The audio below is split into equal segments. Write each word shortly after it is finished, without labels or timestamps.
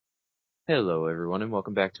Hello, everyone, and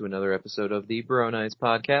welcome back to another episode of the Bro Nights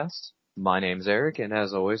podcast. My name's Eric, and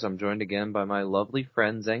as always, I'm joined again by my lovely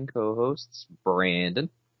friends and co-hosts, Brandon,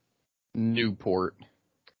 Newport.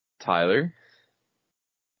 Tyler,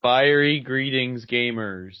 Fiery greetings,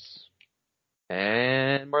 gamers.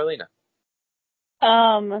 and Marlena.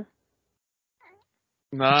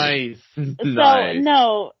 Nice. Nice.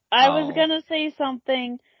 No, I was Oh. gonna say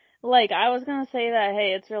something, I was gonna say that,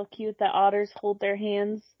 hey, it's real cute that otters hold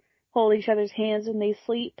each other's hands when they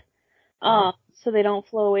sleep, so they don't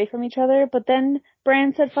flow away from each other, but then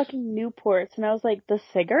Brand said fucking Newports, and I was like, the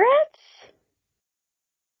cigarettes?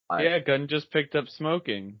 Yeah, Gunn just picked up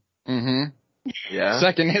smoking. Mm-hmm. Yeah.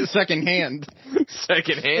 Second hand.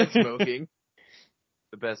 Secondhand smoking.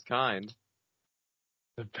 The best kind.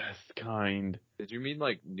 The best kind. Did you mean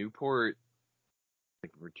like Newport,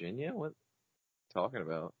 like Virginia? What are you talking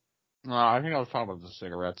about? No, I think I was talking about the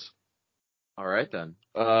cigarettes. All right then.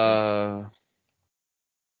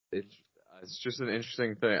 It's just an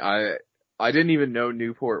interesting thing. I didn't even know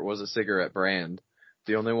Newport was a cigarette brand.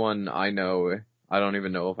 The only one I know, I don't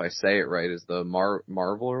even know if I say it right, is the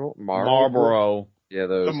Marlboro. Yeah,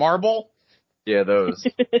 those. The Marble? Yeah, those.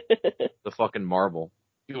 The fucking Marble.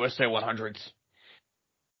 USA 100s.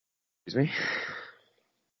 Excuse me?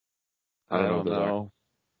 I don't know what those are.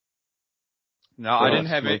 No, Well, I didn't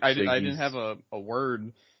have it. I smoke didn't ciggies. have a word,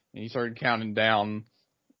 and he started counting down,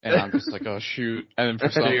 and I'm just like, oh shoot! And then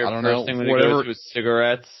for some, So your I don't first know, thing when it whatever. goes with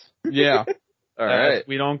cigarettes. Yeah, All right.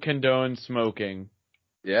 We don't condone smoking.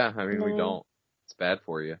 Yeah, I mean, we No. don't. It's bad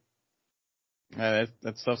for you. that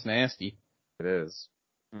stuff's nasty. It is.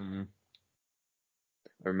 Mm-hmm.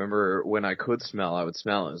 I remember when I could smell, I would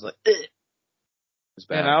smell it. It was like, Ugh. It was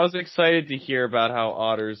bad. And I was excited to hear about how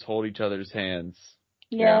otters hold each other's hands.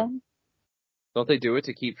 Yeah. Don't they do it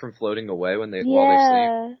to keep from floating away while they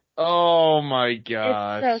sleep? Oh my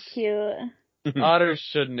gosh. It's so cute. Otters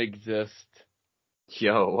shouldn't exist.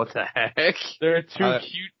 Yo, what the heck? They're too Uh,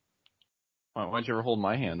 cute. Why'd you ever hold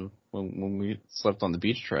my hand when we slept on the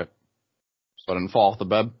beach trip? So I didn't fall off the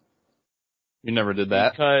bed. You never did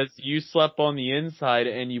that. Because you slept on the inside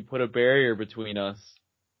and you put a barrier between us.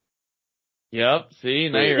 Yep, see,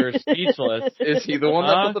 now you're speechless. Is he the one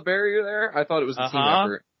that Huh? put the barrier there? I thought it was a team Uh-huh.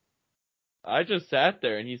 effort. I just sat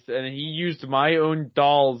there and he used my own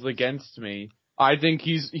dolls against me. I think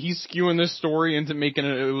he's skewing this story into making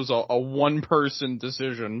it was a one person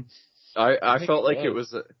decision. I think felt it like it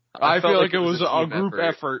was. was. I felt feel like it was a team group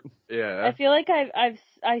effort. Yeah. I feel like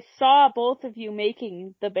I saw both of you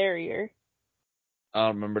making the barrier. I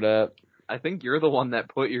don't remember that. I think you're the one that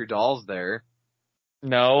put your dolls there.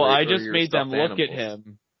 No, Or I just your made them stuffed look at animals.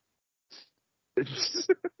 him.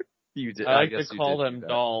 You did. I like guess to you call did them do that.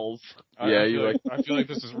 dolls. Yeah, you like. I feel like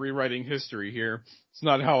this is rewriting history here. It's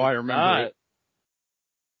not how I remember Not. it.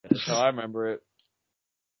 That's how I remember it.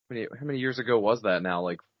 How many years ago was that now?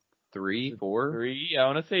 Like 3, 4? 3? I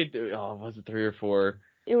want to say, was it 3 or 4?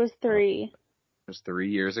 It was 3. It was 3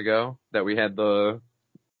 years ago that we had the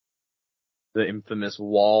infamous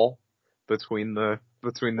wall between the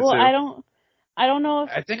Well, two. I don't know if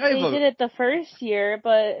I think I they have did it the first year,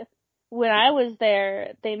 but when I was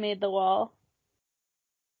there, they made the wall.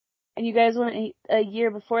 And you guys went a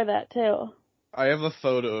year before that, too. I have a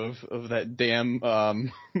photo of that damn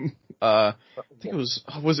I think it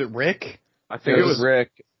was it Rick? I think it was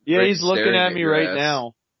Rick. Yeah, Rick he's looking staring at at me your right ass.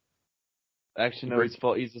 now. Actually, no, Rick-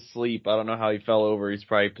 he's asleep. I don't know how he fell over. He's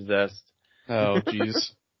probably possessed. Oh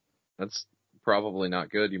jeez. That's probably not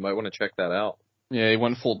good. You might want to check that out. Yeah, he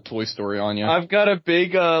went full Toy Story on you. I've got a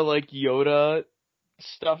big, like Yoda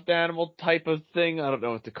stuffed animal type of thing. I don't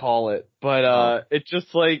know what to call it, but it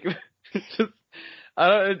just like,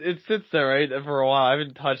 it sits there right for a while. I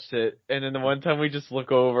haven't touched it, and then the one time we just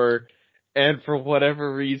look over, and for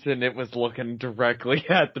whatever reason, it was looking directly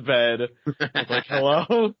at the bed. I was like,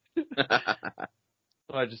 hello.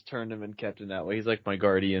 So I just turned him and kept him that way. He's like my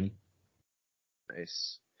guardian.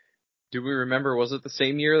 Nice. Do we remember? Was it the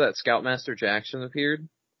same year that Scoutmaster Jackson appeared?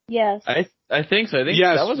 Yes, I think so. I think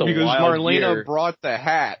yes, that was a because wild Marlena year. brought the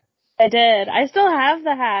hat. I did. I still have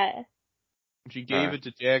the hat. She gave it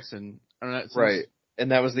to Jackson. Right.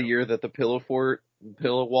 And that was the year that the pillow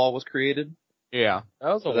wall was created. Yeah. That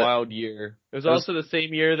was a So that- wild year. It was that was- also the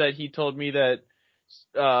same year that he told me that,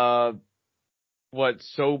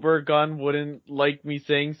 Sober Gun wouldn't like me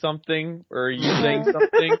saying something, or you saying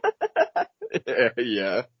something.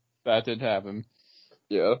 Yeah. That did happen.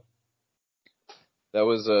 Yeah. That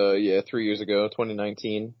was 3 years ago,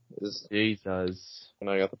 2019 is Jesus. when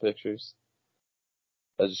I got the pictures.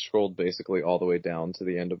 I just scrolled basically all the way down to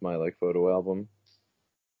the end of my photo album.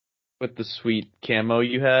 With the sweet camo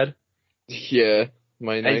you had. Yeah.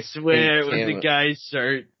 My I nice swear it pink was a camo. guy's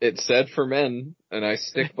shirt. It said for men, and I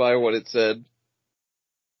stick by what it said.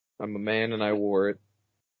 I'm a man and I wore it.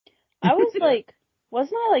 I was like,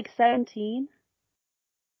 wasn't I like 17?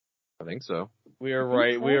 I think so. We were I think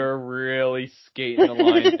right. so. We were really skating the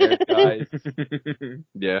line there, guys.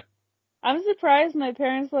 Yeah. I'm surprised my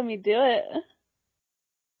parents let me do it.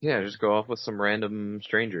 Yeah, just go off with some random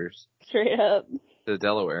strangers Straight up. to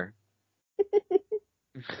Delaware.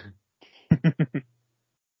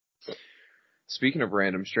 Speaking of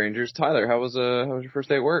random strangers, Tyler, how was your first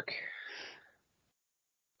day at work?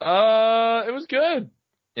 It was good.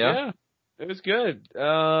 Yeah? Yeah, it was good.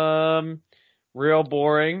 Real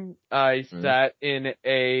boring. I sat in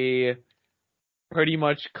a pretty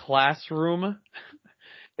much classroom.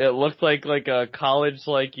 It looked like a college,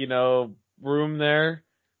 room there.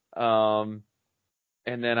 And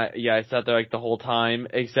then I sat there like the whole time,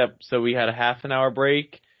 except so we had a half an hour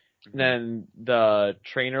break. And then the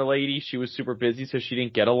trainer lady, she was super busy, so she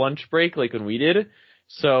didn't get a lunch break like when we did.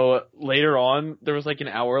 So later on, there was like an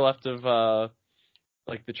hour left of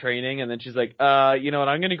like the training, and then she's like, you know what,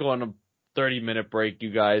 I'm gonna go on a 30-minute break,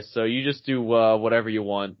 you guys, so you just do whatever you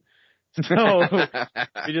want. So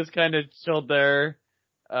we just kind of chilled there,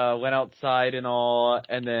 went outside and all,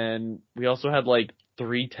 and then we also had like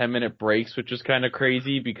 3 10-minute breaks, which was kind of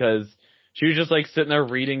crazy because she was just like sitting there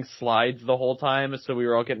reading slides the whole time, so we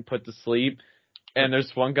were all getting put to sleep. And there's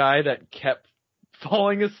one guy that kept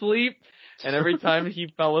falling asleep, and every time he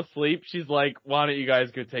fell asleep, she's like, "Why don't you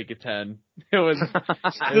guys go take a 10?" It was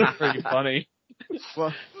pretty funny.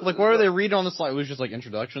 Well, like, what are they reading on the slide? It was just like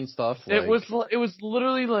introduction stuff. Like, It was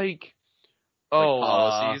literally like,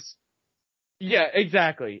 policies. Yeah,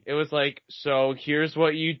 exactly. It was like, so here's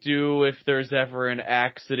what you do if there's ever an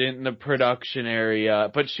accident in the production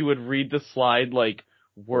area. But she would read the slide like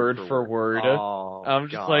word for word. Oh, I'm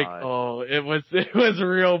just God. like, it was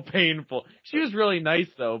real painful. She was really nice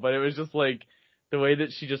though, but it was just like the way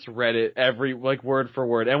that she just read it like word for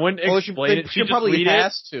word and wouldn't explain it. She just probably read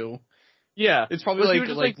has it. to. Yeah, It's probably Well, she was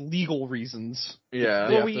just like legal reasons. Yeah.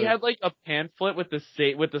 Well, we had like a pamphlet with the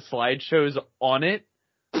slideshows on it.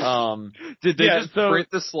 Did they just so- print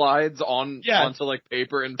the slides Yes. onto like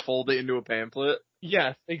paper and fold it into a pamphlet?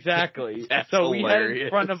 Yes, exactly. That's so we had it hilarious. in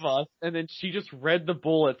front of us, and then she just read the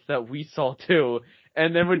bullets that we saw too,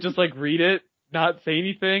 and then would just like read it, not say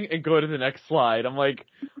anything, and go to the next slide. I'm like,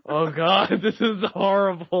 oh god, this is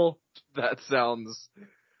horrible. That sounds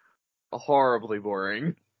horribly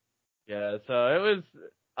boring. Yeah, so it was.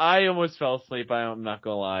 I almost fell asleep. I'm not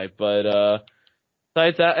gonna lie, but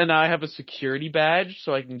besides that, and I have a security badge,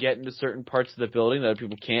 so I can get into certain parts of the building that other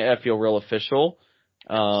people can't. I feel real official.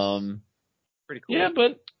 Pretty cool. Yeah,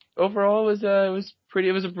 but overall it was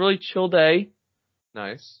a really chill day.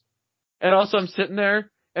 Nice. And also I'm sitting there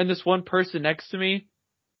and this one person next to me,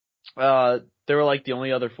 they were like the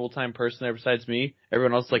only other full-time person there besides me.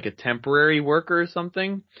 Everyone else is like a temporary worker or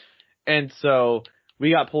something. And so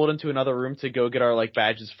we got pulled into another room to go get our like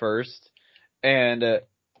badges first. And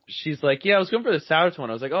she's like, "Yeah, I was going for the South one."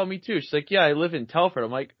 I was like, "Oh, me too." She's like, "Yeah, I live in Telford."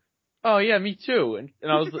 I'm like, "Oh yeah, me too." And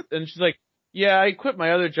I was and she's like, "Yeah, I quit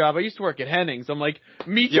my other job. I used to work at Hennings." I'm like,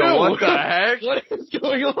 "Me too." Yo, what the heck? What is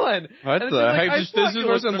going on? What And she's the like, heck? "I Does thought this you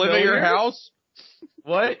person looked live at your familiar." house?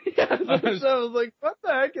 What? Yeah, so I was like, "What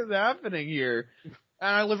the heck is happening here?" And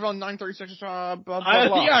I live on 936, blah, blah,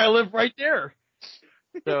 blah. Yeah, I live right there.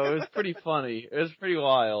 So it was pretty funny. It was pretty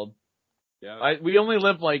wild. Yeah. We only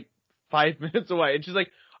live like 5 minutes away, and she's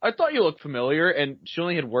like, "I thought you looked familiar," and she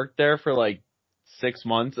only had worked there for like 6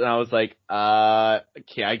 months, and I was like, I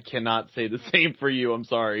cannot say the same for you. I'm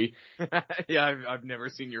sorry. Yeah, I've never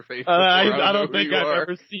seen your face before. I know don't who think you I've are.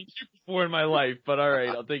 ever seen you before in my life, but all right,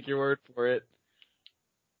 I'll take your word for it.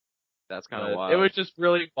 That's kind But of wild. it was just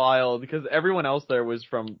really wild because everyone else there was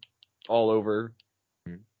from all over.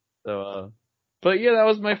 So, but yeah, that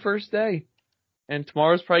was my first day. And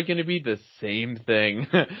tomorrow's probably going to be the same thing.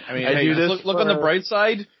 I mean, I hey, do this look on the for- bright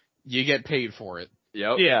side. You get paid for it.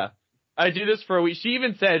 Yep. Yeah. I do this for a week. She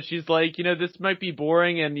even said, she's like, this might be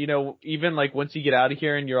boring, and, even like once you get out of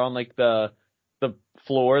here and you're on like the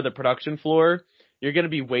floor, the production floor, you're going to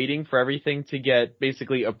be waiting for everything to get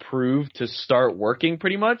basically approved to start working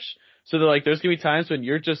pretty much. So they're like, there's going to be times when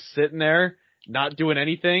you're just sitting there not doing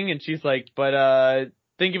anything, and she's like, but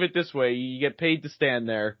think of it this way, you get paid to stand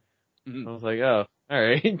there. Mhm. I was like, oh,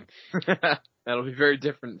 alright. That'll be very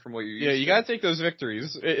different from what you used Yeah, to. you gotta take those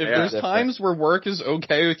victories. If Yeah, there's definitely. times where work is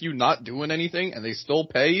okay with you not doing anything and they still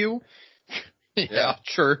pay you, yeah,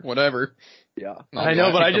 sure, whatever. Yeah. I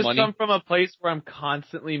know, but I take the just money. come from a place where I'm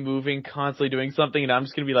constantly moving, constantly doing something, and I'm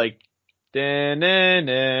just gonna be like, Jeopardy's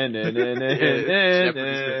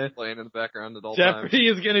gonna be playing in the background at all times. Jeopardy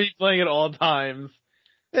is gonna be playing at all times.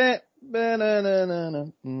 It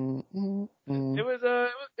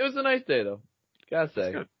was a nice day though. Gotta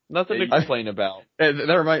say, nothing to complain about.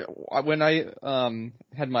 When I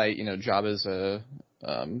had my job as a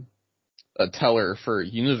teller for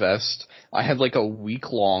Univest, I had like a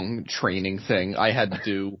week-long training thing I had to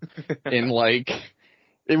do in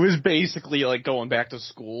it was basically like going back to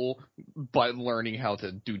school, but learning how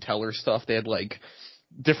to do teller stuff. They had we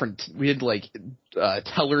had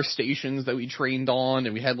teller stations that we trained on,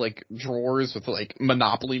 and we had drawers with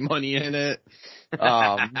Monopoly money in it.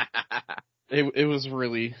 It was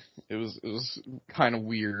kind of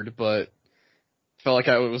weird, but felt like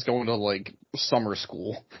I was going to summer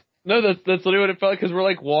school. No, that's literally what it felt like, because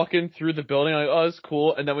we're walking through the building, oh, it's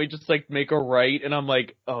cool, and then we just make a right, and I'm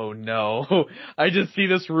like, oh no. I just see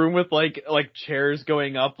this room with chairs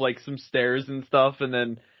going up, some stairs and stuff, and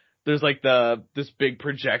then there's this big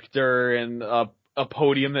projector and a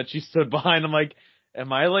podium that she stood behind. I'm like,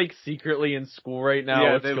 am I secretly in school right now?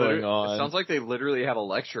 Yeah, what's going on? It sounds like they literally have a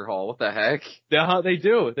lecture hall. What the heck? Yeah, they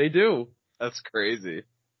do. That's crazy.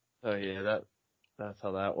 Oh yeah, that's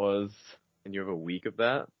how that was. And you have a week of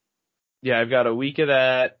that? Yeah, I've got a week of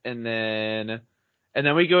that, and then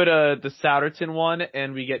we go to the Souderton one,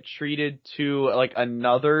 and we get treated to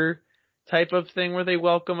another type of thing where they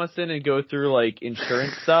welcome us in and go through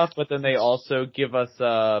insurance stuff, but then they also give us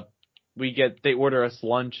they order us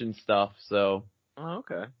lunch and stuff, so. Oh,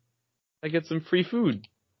 okay. I get some free food.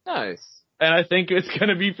 Nice. And I think it's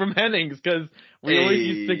gonna be from Hennings, because we always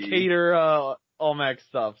used to cater Almac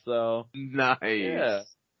stuff, so. Nice. Yeah.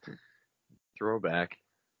 Throwback.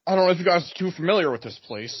 I don't know if you guys are too familiar with this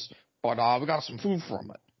place, but we got some food from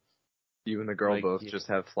it. You and the girl both just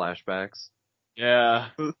have flashbacks. Yeah.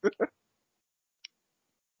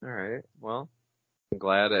 Alright, well, I'm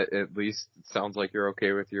glad at least it sounds like you're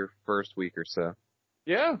okay with your first week or so.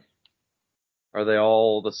 Yeah. Are they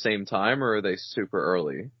all the same time, or are they super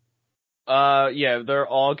early? Yeah, they're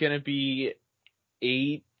all gonna be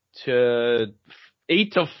 8 to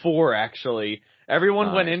 4, actually.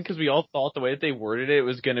 Everyone went in because we all thought the way that they worded it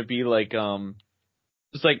was gonna be just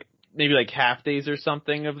maybe half days or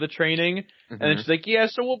something of the training. Mm-hmm. And then she's like, yeah,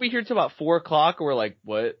 so we'll be here till about 4 o'clock. And we're like,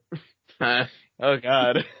 what? Oh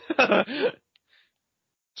god.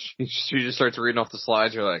 She just starts reading off the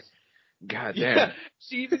slides. You're like, god damn. Yeah,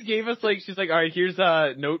 she even gave us she's like, all right, here's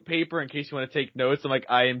note paper in case you want to take notes. I'm like,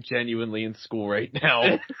 I am genuinely in school right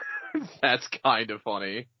now. That's kind of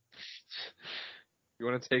funny. You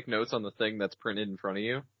want to take notes on the thing that's printed in front of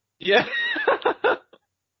you? Yeah.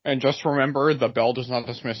 And just remember, the bell does not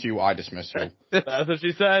dismiss you, I dismiss you. That's what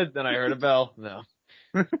she said. Then I heard a bell. No.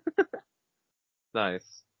 Nice.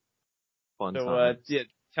 Fun so, times. Yeah,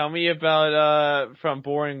 tell me about, from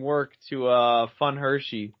boring work to, fun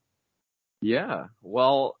Hershey. Yeah.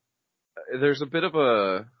 Well, there's a bit of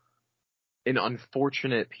an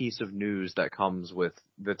unfortunate piece of news that comes with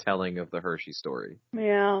the telling of the Hershey story.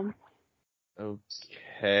 Yeah.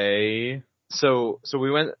 Okay. So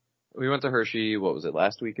we went to Hershey, what was it,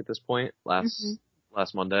 last week at this point? Last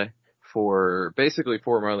Monday? For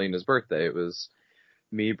Marlena's birthday. It was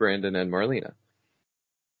me, Brandon, and Marlena.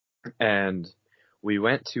 And we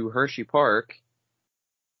went to Hershey Park,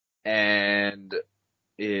 and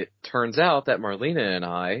it turns out that Marlena and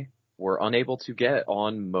I were unable to get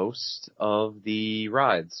on most of the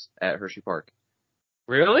rides at Hershey Park.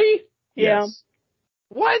 Really? Yeah. Yes.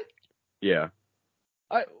 What? Yeah.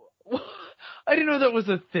 I didn't know that was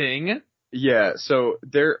a thing. Yeah, so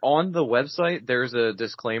on the website, there's a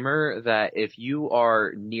disclaimer that if you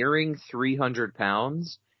are nearing 300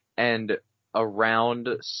 pounds and around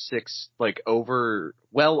over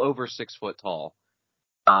 6 foot tall,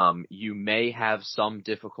 you may have some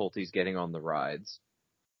difficulties getting on the rides.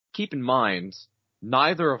 Keep in mind,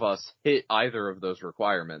 neither of us hit either of those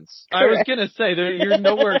requirements. I was gonna say, you're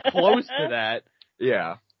nowhere close to that.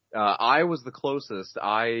 Yeah. I was the closest.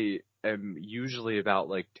 I am usually about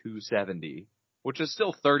 270, which is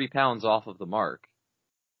still 30 pounds off of the mark.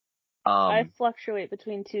 I fluctuate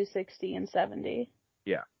between 260 and 70.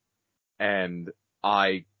 Yeah. And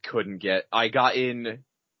I got in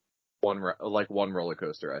one roller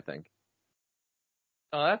coaster, I think.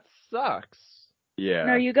 Oh, that sucks. Yeah.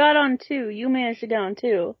 No, you got on 2. You managed to get on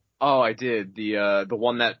 2. Oh, I did. The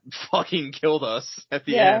one that fucking killed us at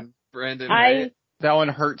the end. Brandon. Right? That one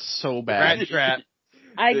hurts so bad. Rat trap.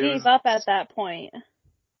 I gave up at that point.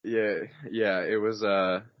 Yeah, it was,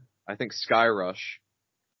 I think Sky Rush.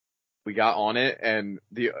 We got on it, and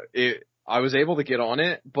I was able to get on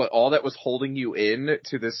it, but all that was holding you in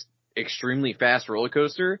to this extremely fast roller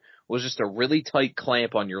coaster was just a really tight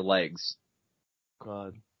clamp on your legs.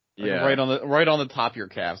 God. Yeah. Right on the top of your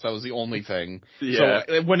calves. That was the only thing. Yeah.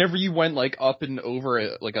 So whenever you went like up and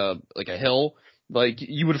over like a hill, like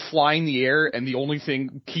you would fly in the air, and the only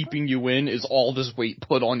thing keeping you in is all this weight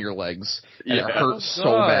put on your legs, and it hurt so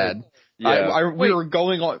God. bad. Yeah. We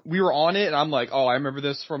were on it, and I'm like, oh, I remember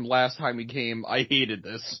this from last time we came. I hated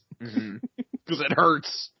this Mhm. because it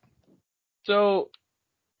hurts. So,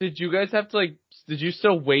 did you guys have to did you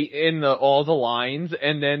still wait in all the lines,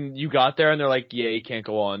 and then you got there and they're like, yeah, you can't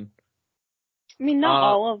go on? I mean, not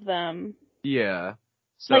all of them. Yeah.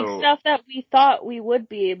 So, Like stuff that we thought we would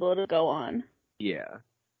be able to go on. yeah.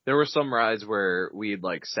 There were some rides where we'd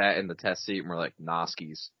like sat in the test seat and we're like,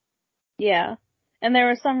 Noskies. Yeah. And there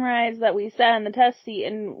were some rides that we sat in the test seat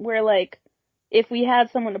and we're like, if we had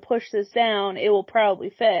someone to push this down, it will probably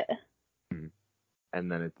fit.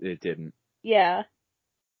 And then it didn't. Yeah.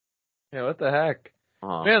 Yeah, what the heck?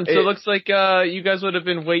 Uh-huh. Man, so it looks like you guys would have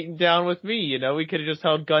been waiting down with me, you know? We could have just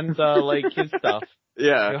held guns like his stuff.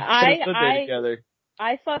 Yeah. Together.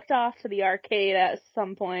 I fucked off to the arcade at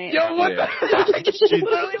some point. Yo, what the heck? She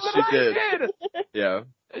Literally what did. I did. Yeah.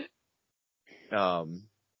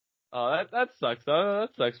 Oh, that sucks. That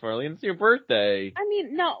sucks, Marlene. It's your birthday. I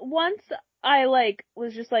mean, no, once I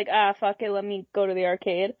was just like, fuck it, let me go to the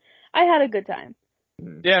arcade. I had a good time.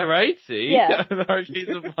 Yeah, right? See? Yeah. The arcade's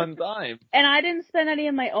a fun time. And I didn't spend any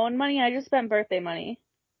of my own money, I just spent birthday money.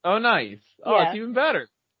 Oh, nice. Oh, Yeah. it's even better.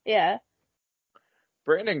 Yeah.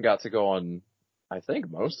 Brandon got to go on, I think,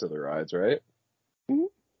 most of the rides, right?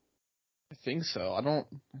 I think so. I don't.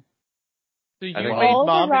 So you I think made all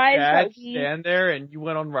the mom and rides dad that we- stand there and you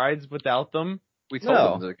went on rides without them? We told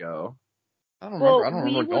No. him to go. I don't Well, remember. I don't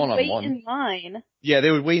we remember would going on wait one. in line, Yeah,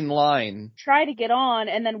 they would wait in line. try to get on,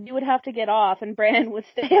 and then we would have to get off, and Brandon would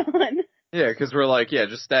stay on. Yeah, because we're like, yeah,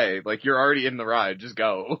 just stay. Like, you're already in the ride, just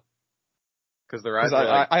go. Because the rides Because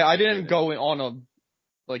are like, I didn't go on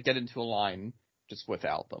get into a line just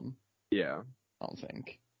without them. yeah. I don't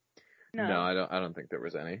think. No. No, I don't think there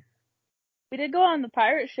was any. We did go on the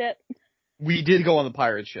pirate ship. We did go on the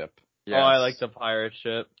pirate ship. Yes. Oh, I like the pirate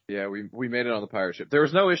ship. Yeah, we made it on the pirate ship. There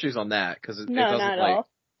was no issues on that because it No, doesn't not at like all.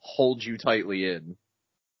 hold you tightly in.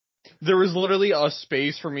 There was literally a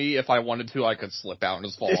space for me. If I wanted to, I could slip out and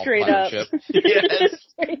just fall Straight off the up. pirate ship. Yes.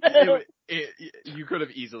 Straight up. You could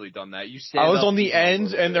have easily done that. You stand I was up on the and end,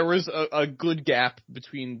 jump a and there little was a good gap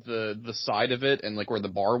between the side of it and like where the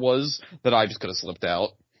bar was that I just could have slipped out.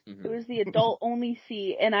 bit. It was the adult only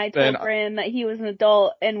seat, and I Then- told Brandon that he was an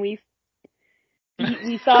adult, and we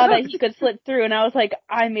saw that he could slip through, and I was like,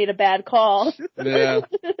 I made a bad call. Yeah.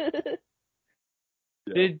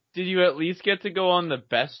 Yeah. Did you at least get to go on the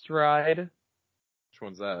best ride? Which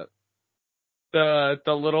one's that?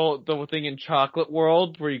 The thing in Chocolate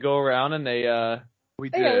World where you go around and they We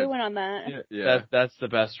Oh, did. yeah, we went on that. Yeah. that's the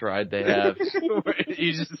best ride they have.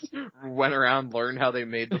 You just went around, learned how they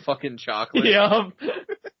made the fucking chocolate. Yup.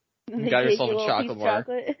 And they Got gave yourself you a little chocolate piece of bar.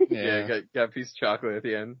 chocolate. Yeah, got a piece of chocolate at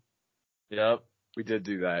the end. Yep. We did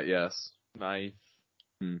do that, yes. Nice.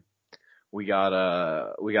 We got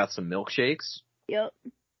some milkshakes. Yep.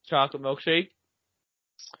 Chocolate milkshake.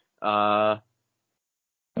 I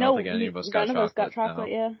No, don't think any of us got none of us got chocolate, chocolate,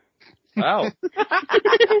 no. yeah. Wow.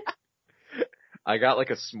 I got like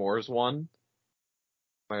a s'mores one.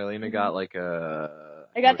 Marlena got like a.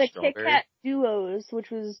 I got the Kit strawberry. Kat Duos, which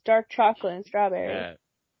was dark chocolate and strawberry. Yeah.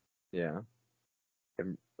 Yeah.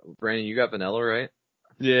 And Brandon, you got vanilla, right?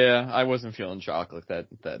 Yeah, I wasn't feeling chocolate that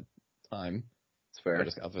time. It's fair.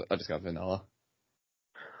 I just got vanilla.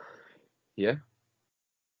 Yeah.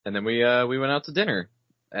 And then we went out to dinner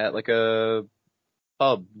at like a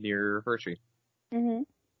pub near Hershey. Mhm.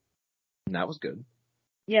 And that was good.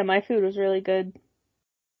 Yeah, my food was really good.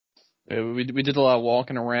 We did a lot of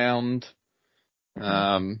walking around.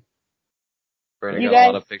 Brandon You got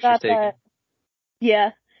a lot guys of pictures got taken. that?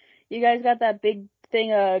 Yeah. You guys got that big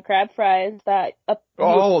thing of crab fries that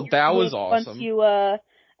Oh, you that was ate once awesome. you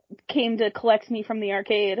came to collect me from the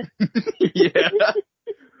arcade. Yeah.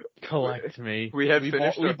 Collect me. We had We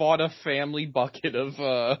finished bought a family bucket of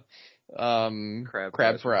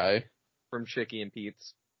crab fry. from Chicky and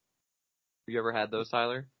Pete's. Have you ever had those,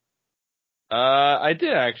 Tyler? I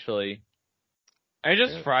did actually. I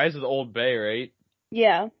just fries with Old Bay, right?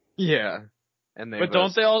 Yeah. Yeah. And they But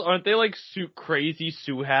aren't they like crazy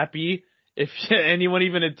Sue happy if anyone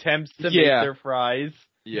even attempts to make Yeah. their fries?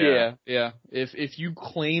 Yeah. Yeah. If you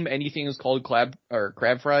claim anything is called crab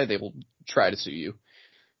fry, they will try to sue you,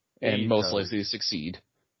 and Eat most those. likely succeed.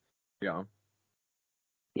 Yeah.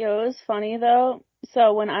 Yo, it was funny though.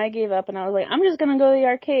 So when I gave up and I was like, I'm just gonna go to the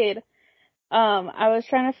arcade, I was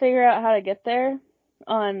trying to figure out how to get there.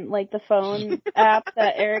 on like the phone app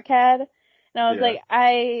that Eric had, and I was Yeah. like,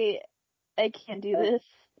 I can't do this.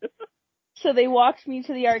 So they walked me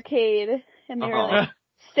to the arcade, and they were like,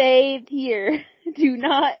 stay here, do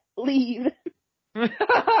not leave, because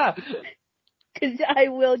I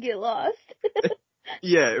will get lost.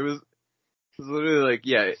 Yeah, it was literally like,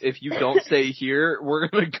 yeah, if you don't stay here, we're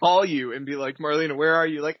gonna call you and be like, Marlena, where are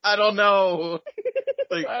you? Like, I don't know.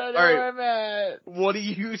 Like, I don't know alright, where I'm at. what do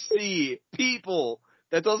you see? People.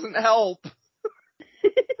 That doesn't help.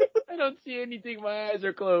 I don't see anything. My eyes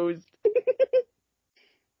are closed.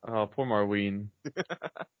 Oh, poor Marween.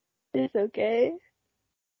 It's okay.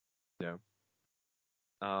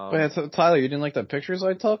 Wait, so Tyler, you didn't like the pictures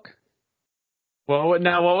I took? Well,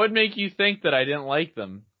 what would make you think that I didn't like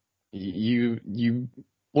them? You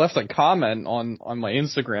left a comment on my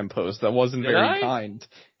Instagram post that wasn't Did very I? kind.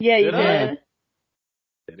 Yeah, you Did I? did.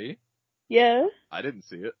 Did he? Yeah. I didn't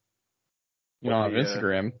see it. You don't have Yeah.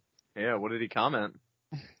 Instagram. Yeah, what did he comment?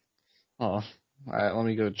 Oh, alright, let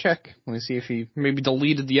me go check. Let me see if he maybe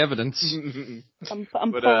deleted the evidence. I'm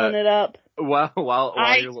But, pulling it up. while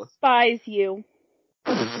I you're listening. despise you.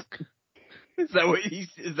 Is that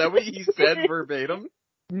what he said verbatim?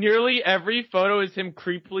 Nearly every photo is him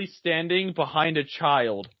creepily standing behind a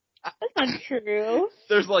child. That's not true.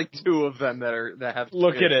 There's like 2 of them that have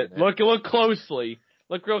Look kids at it. in Look closely.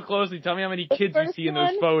 Look real closely. Tell me how many The kids you first see in those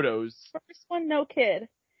one- photos. First one, no kid.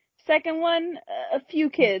 Second one, a few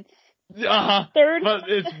kids. Uh-huh. Third But one,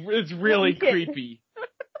 it's really one kid. creepy.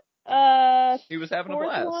 He was having a fourth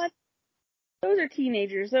blast. one, those are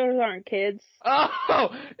teenagers. Those aren't kids. Oh,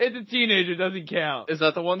 it's a teenager. Doesn't count. Is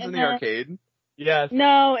that the ones in And the then- arcade? Yes.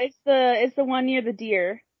 No, it's the one near the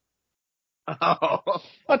deer. Oh.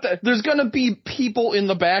 What the? There's gonna be people in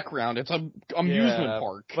the background. It's a amusement Yeah,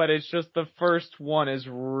 park. But it's just the first one is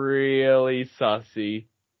really sussy.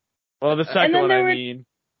 Well, the second then one, there I were- mean.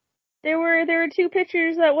 There were 2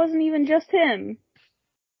 pictures that wasn't even just him.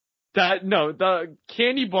 The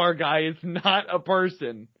candy bar guy is not a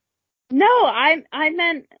person. No, I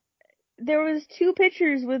meant there was 2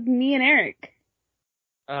 pictures with me and Eric.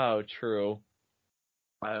 Oh, true.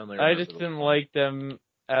 I only I remember just the didn't one. like them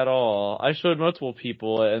at all. I showed multiple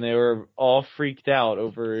people and they were all freaked out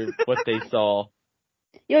over what they saw.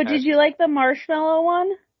 Yo, did you like the marshmallow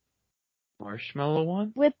one Marshmallow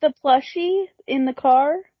one? with the plushie in the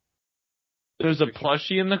car? There's a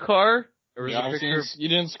plushie in the car? There was You a obviously picture. you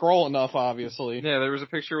didn't scroll enough, obviously. Yeah, there was a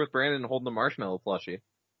picture with Brandon holding the marshmallow plushie.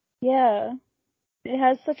 Yeah. It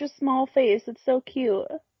has such a small face. It's so cute.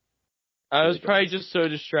 I was Really probably does. just so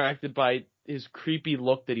distracted by his creepy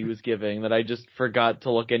look that he was giving that I just forgot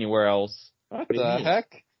to look anywhere else. What do you the mean?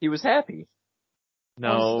 heck? He was happy. I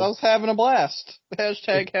was having a blast.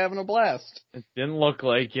 Hashtag having a blast. It didn't look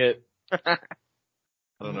like it. I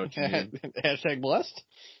don't know what you mean. Hashtag blessed.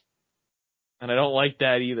 And I don't like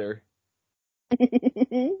that either.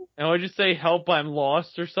 And I would just say, help, I'm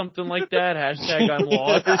lost or something like that. Hashtag I'm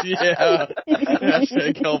lost. Yeah.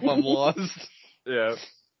 Hashtag help, I'm lost. Yeah.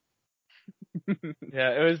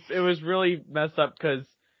 Yeah, it was really messed up because,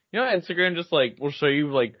 you know, Instagram just like will show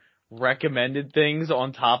you like recommended things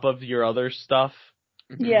on top of your other stuff.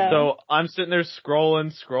 Yeah. So I'm sitting there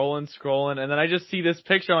scrolling, and then I just see this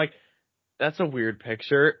picture. I'm like, that's a weird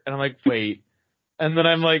picture. And I'm like, wait. And then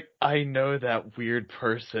I'm like, I know that weird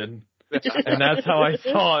person. And that's how I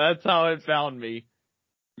saw it. That's how it found me.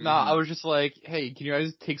 Nah, I was just like, hey, can you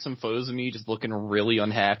guys take some photos of me just looking really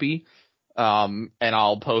unhappy? And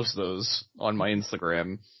I'll post those on my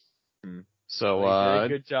Instagram. Hmm. So, You did a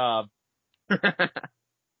good job.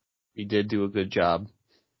 we did do a good job.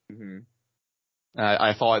 hmm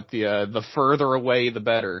I thought the further away, the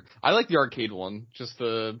better. I like the arcade one. Just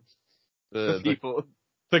the people.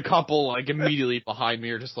 the couple like immediately behind me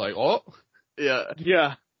are just like, oh, Yeah.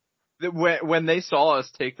 Yeah. When they saw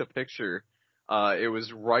us take the picture, it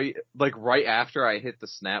was right after I hit the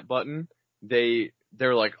snap button.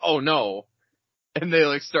 They're like, oh no. And they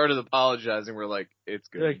like started apologizing. We're like, it's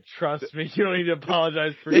good. Like, trust me, you don't need to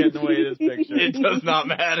apologize for getting away this picture. It does not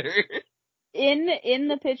matter. In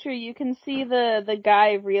the picture, you can see the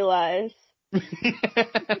guy realize.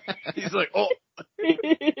 He's like, oh.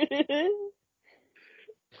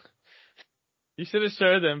 You should have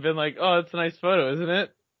showed them, been like, oh, it's a nice photo, isn't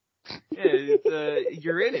it? Yeah, it's,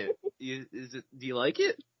 you're in it. Do you like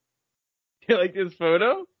it? You like this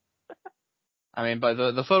photo? I mean, but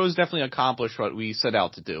the photos definitely accomplished what we set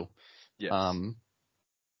out to do. Yes.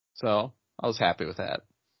 So I was happy with that.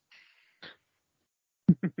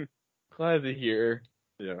 Glad to hear.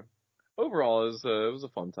 Yeah. Overall, it was a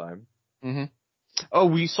fun time. Mm-hmm. Oh,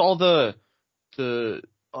 we saw the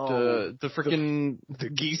The freaking the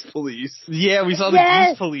geese police. yeah, we saw the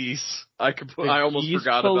Yes! geese police. I almost geese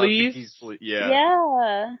forgot police? about the geese police. Yeah.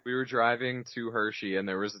 Yeah. We were driving to Hershey and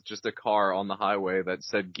there was just a car on the highway that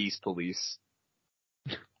said geese police.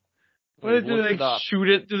 What, do they shoot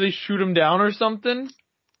it? Do they shoot him down or something?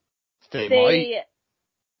 They might.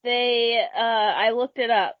 I looked it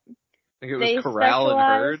up. I think it was corral and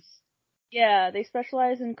herd. Yeah, they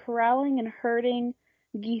specialize in corralling and herding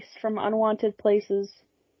geese from unwanted places.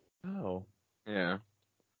 Oh. Yeah.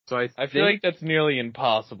 So I feel like that's nearly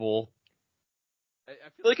impossible. I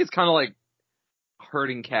feel like it's kind of like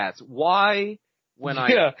herding cats. Why when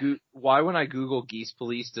I Google geese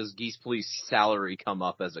police does geese police salary come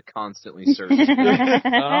up as a constantly searched?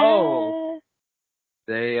 Oh.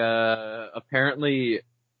 They apparently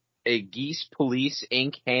a geese police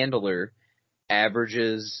Inc. handler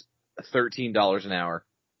averages $13 an hour.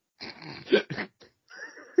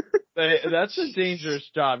 That's a dangerous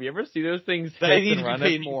job. You ever see those things? They need to be run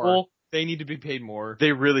paid at more. people? They need to be paid more.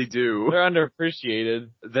 They really do. They're underappreciated.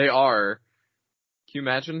 They are. Can you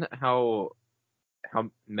imagine how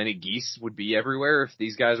many geese would be everywhere if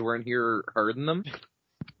these guys weren't here herding them?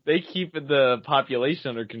 They keep the population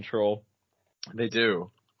under control. They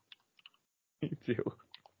do. They do.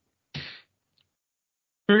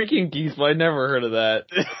 Freaking geese! I never heard of that.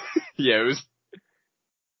 Yeah, it was.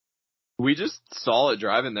 We just saw it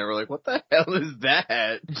driving there. We're like, what the hell is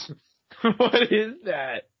that? What is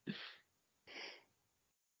that?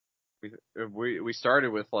 We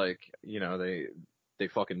started with like, you know, they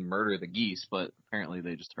fucking murder the geese, but apparently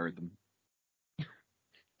they just herd them.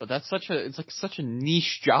 But that's it's like such a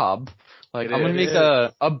niche job. Like, It I'm gonna is.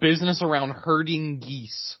 make a business around herding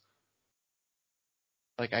geese.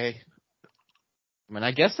 Like, I mean,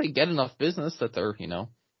 I guess they get enough business that they're, you know,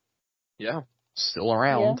 Yeah. still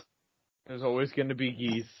around. There's always going to be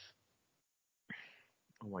geese.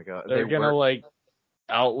 Oh my god. They're gonna like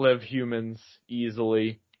outlive humans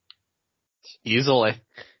easily. Easily.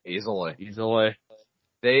 Easily.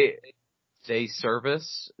 They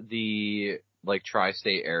service the like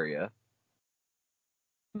tri-state area,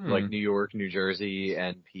 like New York, New Jersey,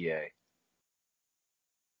 and PA.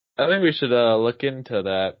 I think we should look into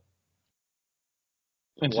that.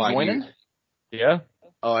 Into Why, joining? Yeah?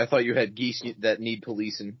 Oh, I thought you had geese that need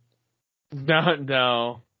policing.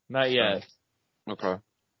 No, not yet. Okay.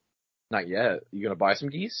 Not yet. You gonna buy some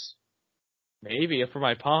geese? Maybe for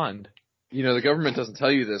my pond. You know, the government doesn't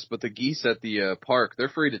tell you this, but the geese at the park, they're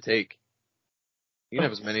free to take. You can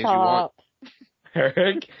have as many as you want.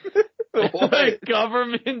 Eric, What? the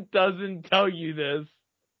government doesn't tell you this.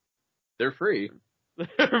 They're free.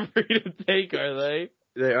 They're free to take, are they?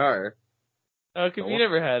 They are. Oh, because you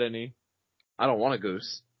never had any. I don't want a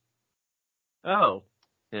goose. Oh,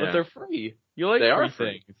 Yeah. but they're free. You like They free are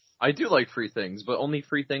free. things. I do like free things, but only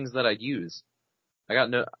free things that I'd use. I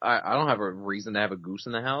don't have a reason to have a goose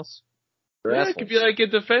in the house. They're Yeah, it could be assholes. like a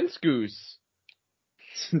defense goose.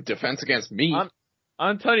 Defense against me.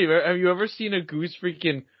 I'm telling you, have you ever seen a goose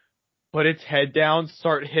freaking put its head down,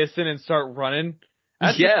 start hissing, and start running?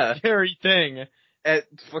 That's Yeah. a scary thing. At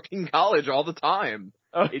fucking college all the time.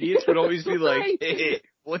 Oh, Idiots would always be like, right. hey,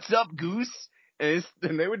 what's up, goose? And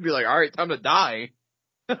they would be like, alright, time to die.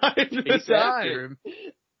 Chase after him.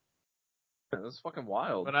 That was fucking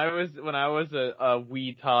wild. When I was a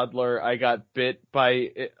wee toddler, I got bit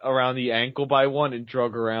around the ankle by one and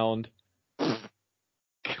drug around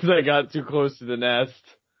because I got too close to the nest.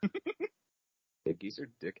 Yeah, geese are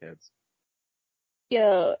dickheads.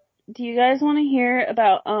 Yo, do you guys want to hear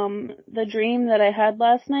about the dream that I had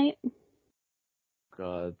last night?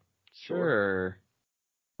 God, sure.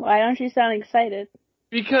 Why don't you sound excited?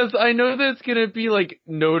 Because I know that it's gonna be like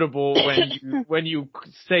notable when you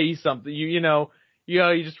say something. You know,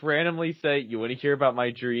 you just randomly say you want to hear about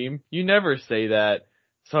my dream. You never say that,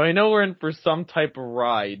 so I know we're in for some type of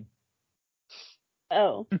ride.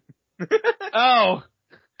 Oh. Oh,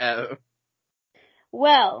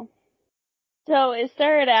 Well, so it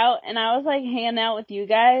started out, and I was like hanging out with you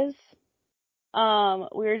guys.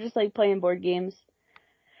 We were just like playing board games.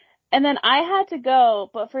 And then I had to go,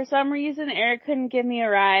 but for some reason Eric couldn't give me a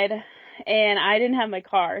ride, and I didn't have my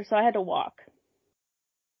car, so I had to walk.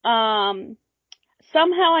 Somehow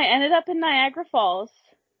I ended up in Niagara Falls.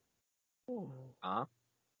 Huh?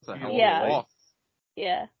 It's a hell of a Yeah. walk.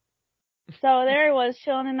 Yeah. So there I was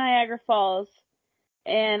chilling in Niagara Falls,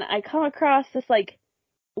 and I come across this like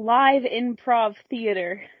live improv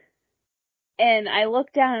theater, and I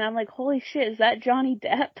look down and I'm like, holy shit, is that Johnny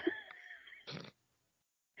Depp?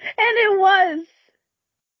 And it was.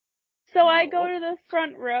 So I go to the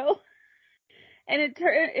front row, and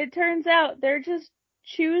it turns out they're just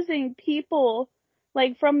choosing people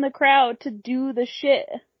like from the crowd to do the shit,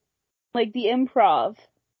 like the improv.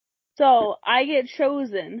 So I get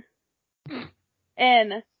chosen,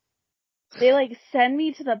 and they like send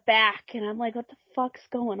me to the back, and I'm like, what the fuck's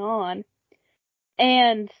going on?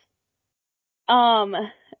 And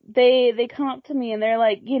they come up to me and they're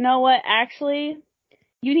like, you know what? Actually,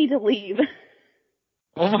 you need to leave.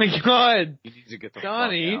 Oh my god. You need to get the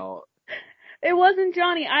Johnny. fuck out. It wasn't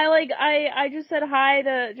Johnny. I just said hi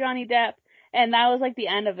to Johnny Depp, and that was like the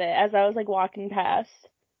end of it as I was like walking past.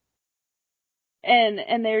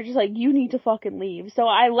 And they were just like, you need to fucking leave. So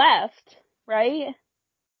I left, right?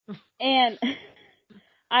 And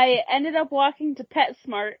I ended up walking to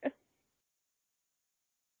PetSmart.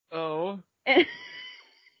 Oh.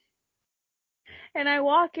 And I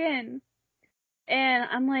walk in, and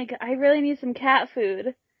I'm like, I really need some cat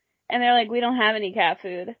food. And they're like, we don't have any cat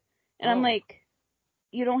food. And I'm like,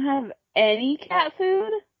 you don't have any cat food?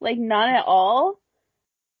 Like, none at all?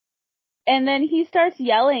 And then he starts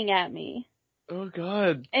yelling at me. Oh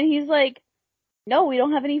god. And he's like, no, we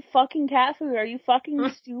don't have any fucking cat food. Are you fucking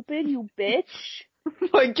stupid, you bitch? Oh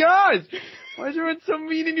my god! Why is everyone so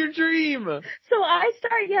mean in your dream? So I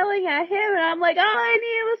start yelling at him, and I'm like, all I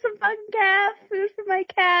needed was some fucking cat food for my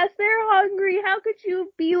cats. They're hungry. How could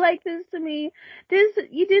you be like this to me?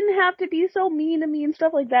 You didn't have to be so mean to me and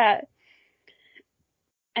stuff like that.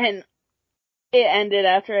 And it ended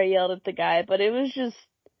after I yelled at the guy, but it was just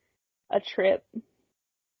a trip.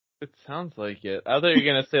 It sounds like it. I thought you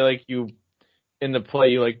were gonna say like you in the play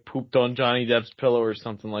you like pooped on Johnny Depp's pillow or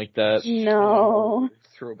something like that. No.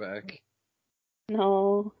 Throwback.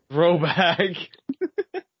 No. Throwback.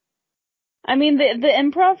 I mean, the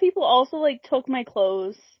improv people also like took my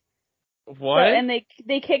clothes. What? And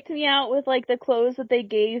they kicked me out with like the clothes that they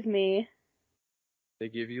gave me. They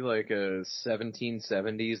give you like a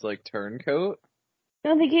 1770s like turncoat.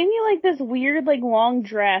 No, they gave me like this weird like long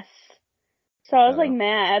dress. So I was like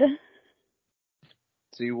mad.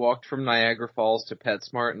 So you walked from Niagara Falls to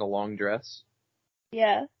PetSmart in a long dress?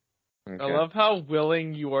 Yeah. Okay. I love how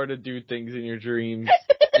willing you are to do things in your dreams.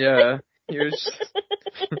 Yeah. You're just,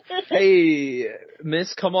 hey,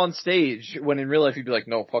 miss, come on stage. When in real life you'd be like,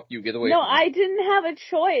 no, fuck you, get away No, from me. I didn't have a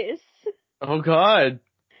choice. Oh god.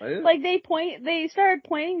 Like they started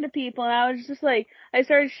pointing to people, and I was just like, I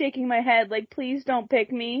started shaking my head, like, please don't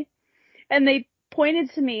pick me. And they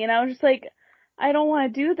pointed to me, and I was just like, I don't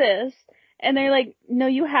want to do this. And they're like, no,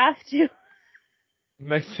 you have to.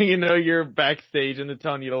 Next thing you know, you're backstage and they're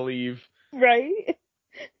telling you to leave. Right?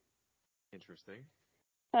 Interesting.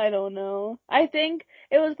 I don't know. I think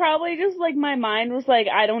it was probably just like my mind was like,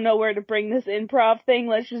 I don't know where to bring this improv thing.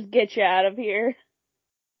 Let's just get you out of here.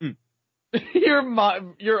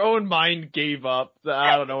 Your own mind gave up.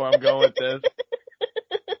 I don't know where I'm going with this.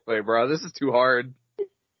 Wait, bro, this is too hard.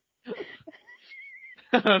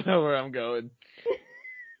 I don't know where I'm going.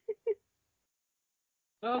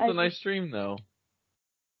 That was a nice stream, though.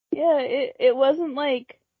 Yeah, it wasn't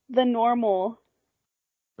like the normal.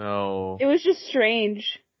 No. It was just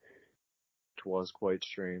strange. It was quite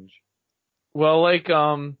strange. Well, like,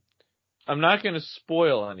 I'm not gonna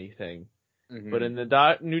spoil anything, but in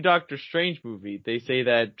the new Doctor Strange movie, they say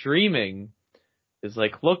that dreaming is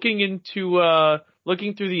like looking through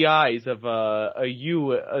the eyes of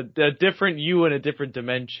a different you in a different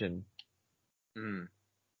dimension. Mm.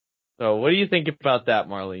 So, what do you think about that,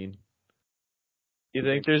 Marlene? You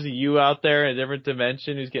think there's a you out there in a different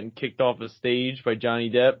dimension who's getting kicked off a stage by Johnny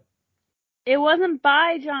Depp? It wasn't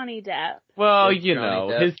by Johnny Depp. Well, It's you Johnny know,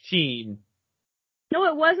 Depp. his team. No,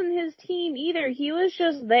 it wasn't his team either. He was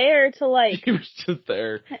just there to like He was just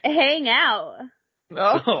there. hang out.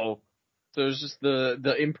 No. So it was just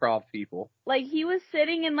the improv people. Like he was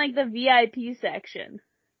sitting in like the VIP section.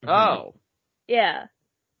 Oh. Yeah.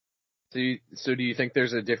 So do you think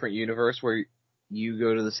there's a different universe where you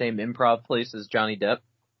go to the same improv place as Johnny Depp?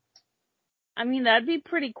 I mean, that'd be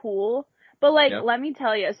pretty cool. But like, Yep. let me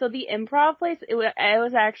tell you, so the improv place, it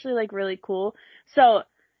was actually like really cool. So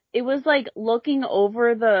it was like looking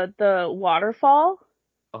over the waterfall,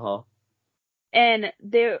 Uh-huh. and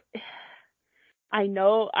there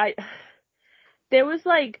was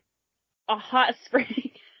like a hot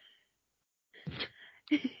spring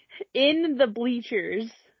in the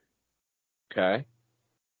bleachers, Okay.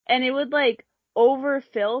 and it would like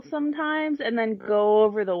overfill sometimes and then go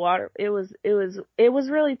over the water. It was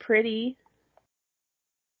really pretty.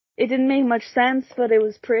 It didn't make much sense, but it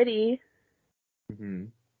was pretty. Mm-hmm.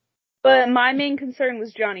 But my main concern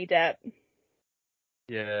was Johnny Depp.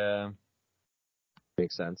 Yeah.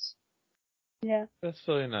 Makes sense. Yeah. That's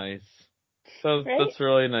really nice. That's Right? a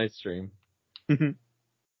really nice stream.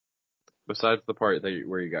 But Besides the part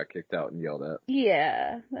where you got kicked out and yelled at.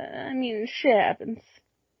 Yeah, I mean, shit happens.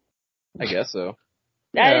 I guess so.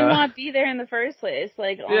 I didn't Yeah. want to be there in the first place,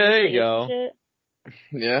 like, on Yeah, the there you stage go. and shit.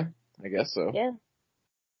 Yeah, I guess so. Yeah.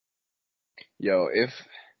 Yo,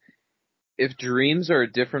 if dreams are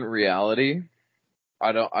a different reality,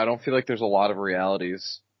 I don't feel like there's a lot of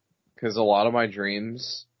realities. Because a lot of my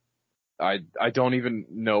dreams, I don't even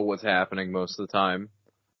know what's happening most of the time.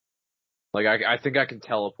 Like, I think I can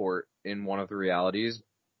teleport in one of the realities,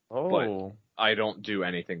 Oh. I don't do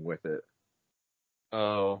anything with it.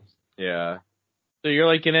 Oh. Yeah. So you're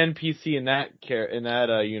like an NPC in that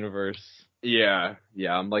universe. Yeah,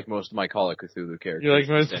 I'm like most of my Call of Cthulhu characters. You're like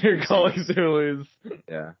most of your Call of Cthulhu's.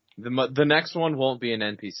 Yeah. The next one won't be an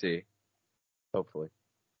NPC. Hopefully.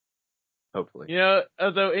 You know,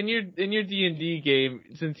 although in your D&D game,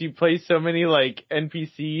 since you play so many like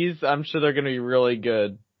NPCs, I'm sure they're gonna be really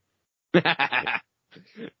good.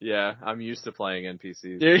 Yeah, I'm used to playing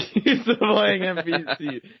NPCs. You're used to playing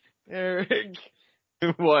NPCs. Eric,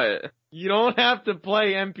 What? you don't have to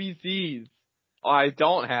play NPCs. I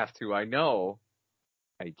don't have to, I know.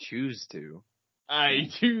 I choose to. I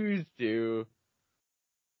choose to.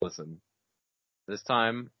 Listen, this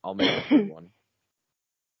time I'll make a good one.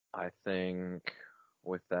 I think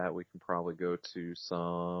with that we can probably go to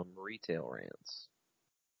some retail rants.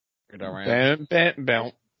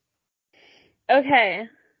 Bounce. Okay.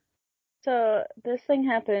 So, this thing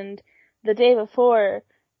happened the day before,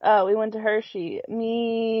 we went to Hershey.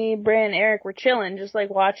 Me, Bran, and Eric were chilling, just like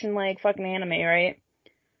watching like fucking anime, right?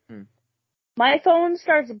 My phone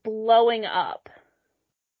starts blowing up.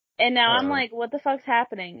 And now I'm like, what the fuck's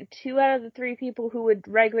happening? 2 out of the 3 people who would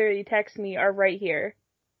regularly text me are right here.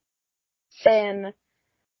 And,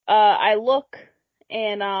 I look,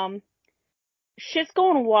 and, shit's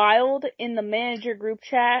going wild in the manager group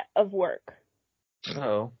chat of work.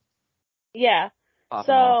 Oh. Yeah.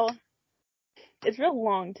 So, it's real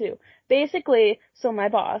long too. Basically, so my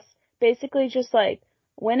boss basically just like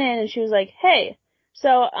went in and she was like, hey, so,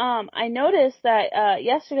 I noticed that,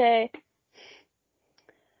 yesterday,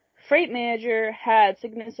 Freight Manager had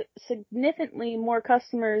significantly more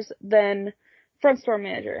customers than Front Store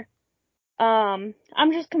Manager. I'm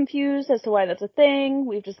just confused as to why that's a thing.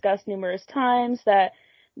 We've discussed numerous times that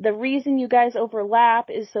the reason you guys overlap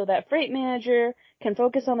is so that Freight Manager can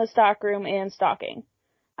focus on the stockroom and stocking.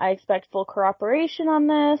 I expect full cooperation on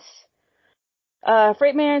this.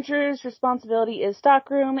 Freight Manager's responsibility is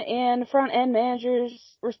stockroom, and Front End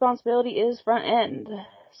Manager's responsibility is front end.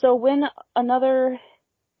 So when another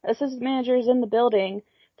assistant manager is in the building,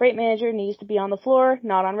 Freight Manager needs to be on the floor,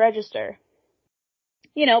 not on register.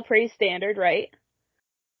 You know, pretty standard, right?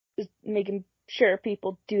 Just making sure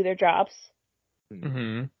people do their jobs.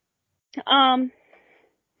 Mm-hmm.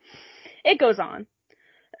 It goes on.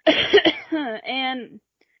 And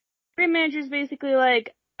Freight Manager's basically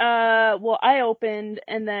like, well, I opened,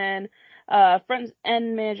 and then, front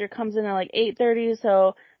end manager comes in at like 8:30,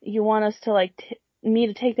 so you want us to like, me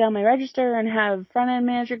to take down my register and have front end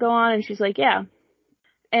manager go on? And she's like, yeah.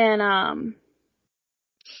 And,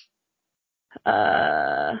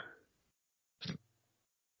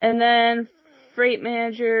 and then Freight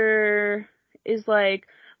Manager is like,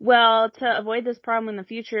 well, to avoid this problem in the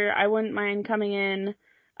future, I wouldn't mind coming in,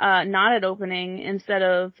 not at opening instead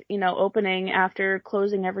of, you know, opening after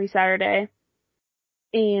closing every Saturday.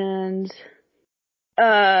 And,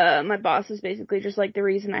 my boss is basically just like, the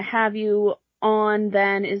reason I have you on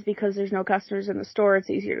then is because there's no customers in the store,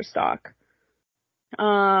 it's easier to stock.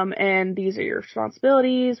 And these are your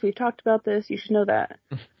responsibilities, we've talked about this, you should know that.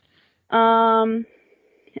 And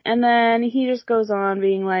then he just goes on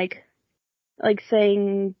being like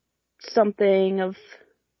saying something of,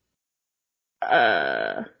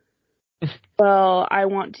 well, I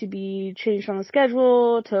want to be changed on the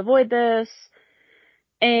schedule to avoid this.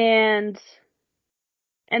 And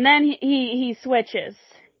then he switches.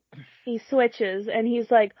 He switches and he's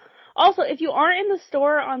like, also, if you aren't in the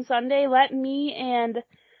store on Sunday, let me and,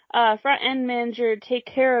 front end manager take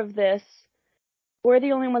care of this. We're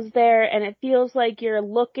the only ones there, and it feels like you're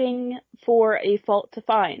looking for a fault to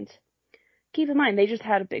find. Keep in mind, they just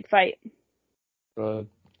had a big fight. Good.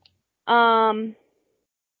 And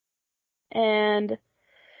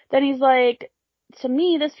then he's like, to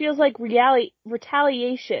me, this feels like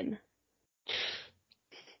retaliation.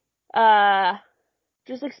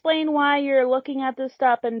 Just explain why you're looking at this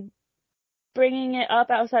stuff and bringing it up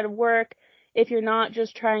outside of work if you're not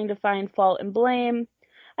just trying to find fault and blame.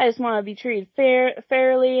 I just want to be treated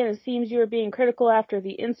fairly, and it seems you are being critical after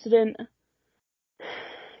the incident.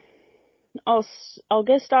 I'll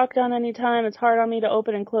get stock done anytime. It's hard on me to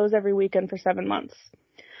open and close every weekend for 7 months.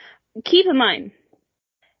 keep in mind,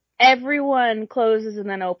 everyone closes and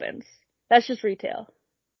then opens. That's just retail.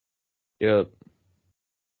 Yep.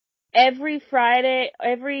 Every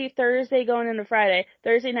Thursday going into Friday,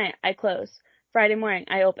 Thursday night, I close. Friday morning,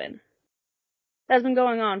 I open. That's been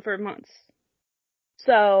going on for months.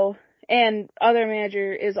 So, and other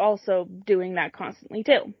manager is also doing that constantly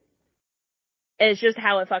too. It's just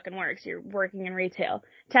how it fucking works. You're working in retail.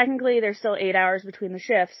 Technically, there's still 8 hours between the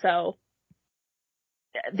shifts, so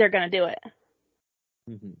they're gonna do it.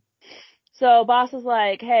 Mm-hmm. So boss is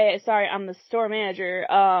like, hey, sorry, I'm the store manager.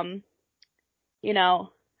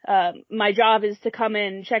 My job is to come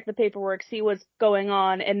in, check the paperwork, see what's going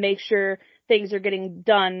on, and make sure things are getting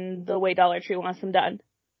done the way Dollar Tree wants them done.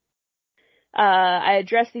 I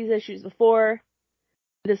addressed these issues before.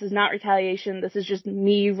 This is not retaliation. This is just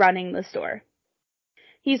me running the store.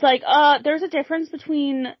 He's like, there's a difference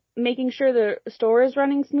between making sure the store is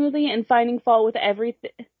running smoothly and finding fault with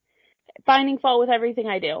everything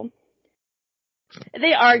I do.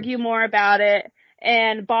 They argue more about it,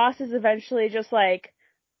 and boss is eventually just like,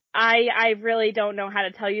 I really don't know how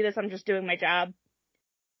to tell you this, I'm just doing my job.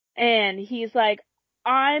 And he's like,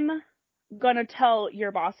 I'm gonna tell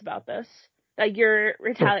your boss about this. That you're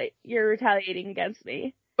retaliating against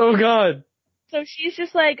me. Oh god. So she's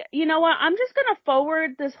just like, you know what, I'm just gonna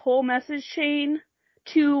forward this whole message chain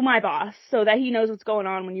to my boss so that he knows what's going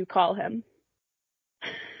on when you call him.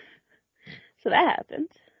 So that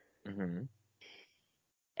happened. Mm-hmm.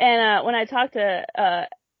 And when I talked to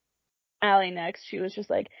Allie next, she was just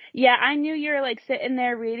like, yeah, I knew you were like sitting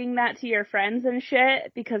there reading that to your friends and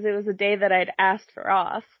shit because it was a day that I'd asked for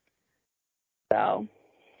off. So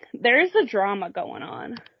there's a drama going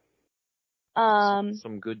on.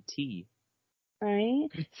 Some good tea. Right?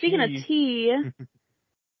 Speaking of tea,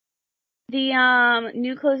 the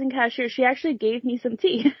new closing cashier, she actually gave me some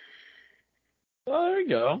tea. Oh, there you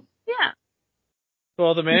go. Yeah.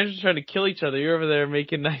 Well, the manager's trying to kill each other. You're over there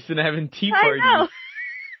making nice and having tea parties. I know.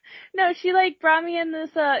 No, she like brought me in this,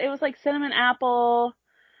 it was like cinnamon apple.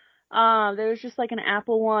 There was just like an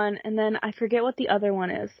apple one, and then I forget what the other one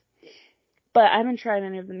is. But I haven't tried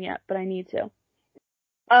any of them yet, but I need to.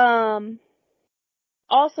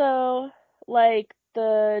 Also, like,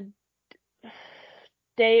 the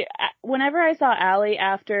day, whenever I saw Allie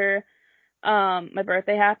after, my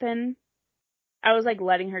birthday happened, I was, like,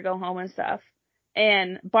 letting her go home and stuff.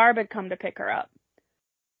 And Barb had come to pick her up.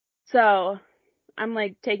 So, I'm,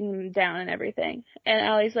 like, taking them down and everything. And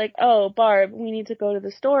Allie's like, oh, Barb, we need to go to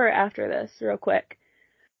the store after this real quick.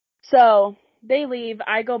 So, they leave.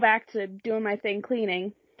 I go back to doing my thing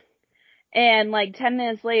cleaning. And, like, 10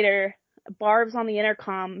 minutes later, Barb's on the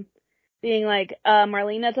intercom being like,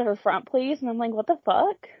 Marlena to the front, please. And I'm like, what the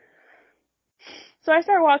fuck? So I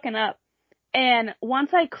start walking up. And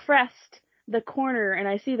once I crest the corner and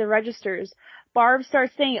I see the registers, Barb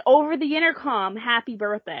starts saying over the intercom, happy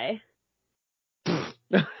birthday.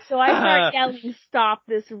 So I start yelling, stop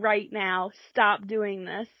this right now. Stop doing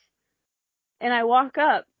this. And I walk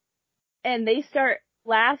up. And they start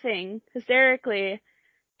laughing hysterically.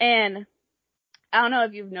 And I don't know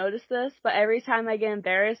if you've noticed this, but every time I get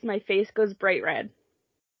embarrassed, my face goes bright red.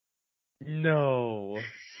 No.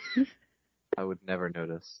 I would never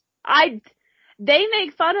notice. They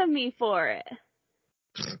make fun of me for it.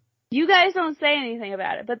 You guys don't say anything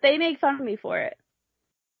about it, but they make fun of me for it.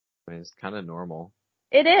 I mean, it's kind of normal.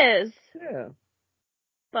 It is. Yeah.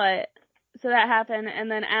 But, so that happened,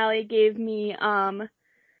 and then Allie gave me,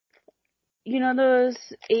 you know those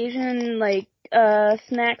Asian, like,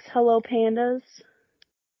 snacks, Hello Pandas?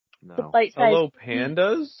 No. The bite-sized. Hello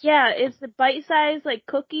Pandas? Yeah, it's the bite-sized, like,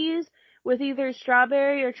 cookies with either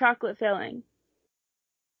strawberry or chocolate filling.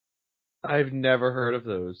 I've never heard of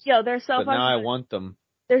those. Yo, they're so but fucking now I good. want them.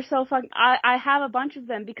 They're so fucking, I have a bunch of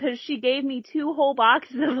them because she gave me 2 whole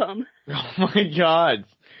boxes of them. Oh my god.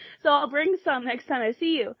 So I'll bring some next time I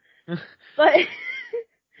see you. But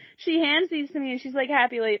she hands these to me and she's like,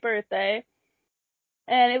 happy late birthday.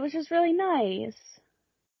 And it was just really nice.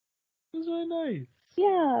 It was really nice.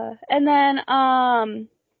 Yeah. And then,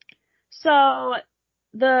 so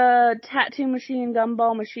the tattoo machine,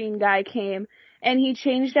 gumball machine guy came and he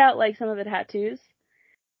changed out like some of the tattoos.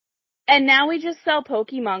 And now we just sell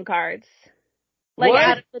Pokemon cards. Like What?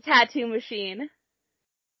 out of the tattoo machine.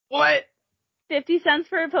 What? 50 cents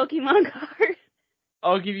for a Pokemon card.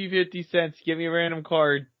 I'll give you 50 cents. Give me a random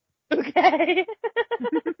card. Okay.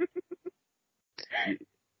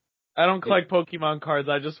 I don't collect Pokemon cards.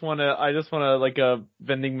 I just want like a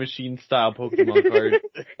vending machine style Pokemon card.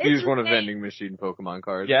 You just want a vending machine Pokemon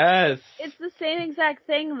card. Yes. It's the same exact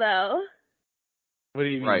thing though. What do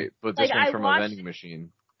you mean? Right, but this Like, one's I from watched- a vending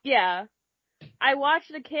machine. Yeah. I watched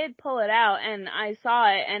a kid pull it out, and I saw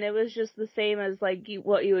it, and it was just the same as, like,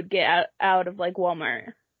 what you would get out of, like,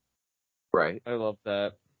 Walmart. Right. I love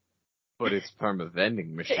that. But it's from a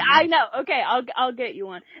vending machine. I know. Okay, I'll get you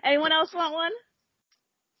one. Anyone else want one?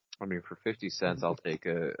 I mean, for 50 cents, I'll take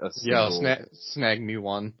a Yeah, single. snag me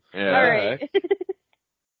one. Yeah. Alright.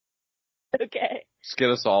 Okay. Just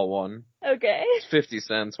get us all one. Okay. It's 50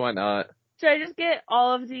 cents. Why not? Should I just get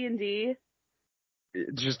all of D&D?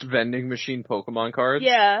 Just vending machine Pokemon cards?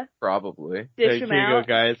 Yeah. Probably. Dish Hey, them here you out.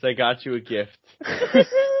 go, guys. I got you a gift.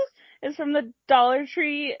 It's from the Dollar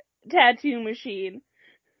Tree tattoo machine.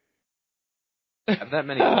 Have that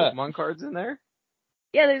many Pokemon cards in there?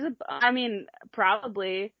 Yeah,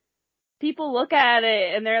 probably. People look at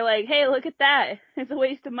it and they're like, hey, look at that. It's a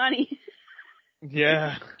waste of money.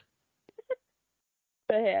 Yeah.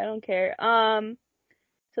 But hey, I don't care.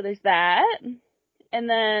 So there's that. And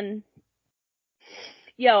then,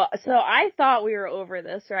 so I thought we were over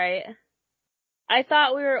this, right? I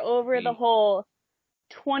thought we were over the whole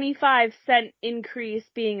 25-cent increase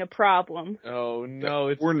being a problem. Oh no,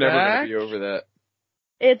 it's We're never back? gonna be over that.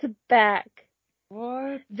 It's back.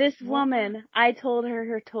 What? This woman, I told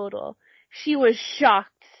her total. She was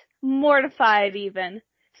shocked, mortified even.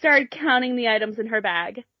 Started counting the items in her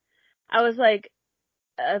bag. I was like,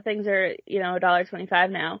 things are,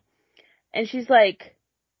 $1.25 now. And she's like,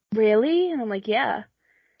 really? And I'm like, yeah.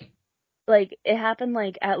 Like, it happened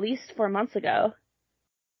like at least 4 months ago.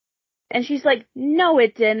 And she's like, no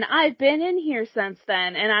it didn't. I've been in here since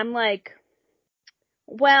then. And I'm like,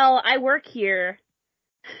 well, I work here.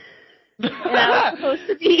 And I was supposed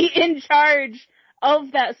to be in charge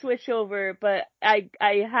of that switchover, but I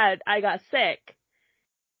got sick.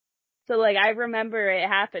 So like, I remember it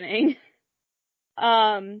happening.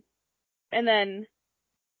 And then,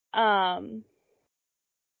 I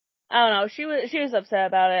don't know, she was upset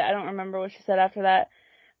about it. I don't remember what she said after that.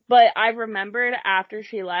 But I remembered after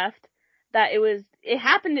she left that it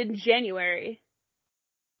happened in January.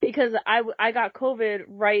 Because I got COVID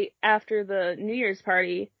right after the New Year's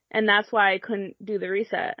party, and that's why I couldn't do the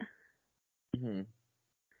reset. Mm-hmm.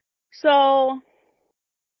 So,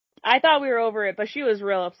 I thought we were over it, but she was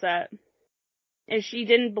real upset. And she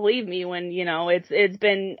didn't believe me when, it's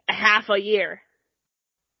been half a year.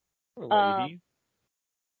 Poor lady.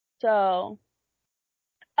 So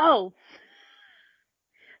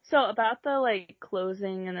about the, like,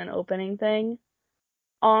 closing and then opening thing,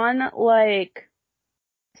 on, like,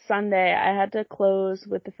 Sunday, I had to close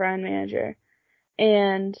with the front manager,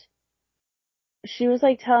 and she was,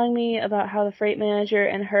 like, telling me about how the freight manager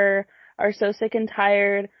and her are so sick and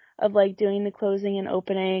tired of, like, doing the closing and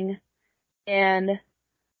opening, and,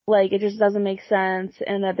 like, it just doesn't make sense,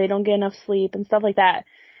 and that they don't get enough sleep and stuff like that.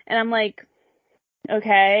 And I'm like,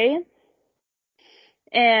 okay.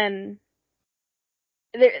 And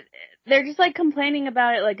they're just, like, complaining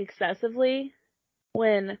about it, like, excessively,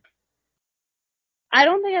 when I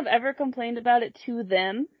don't think I've ever complained about it to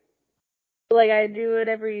them. Like, I do it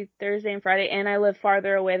every Thursday and Friday, and I live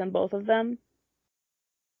farther away than both of them.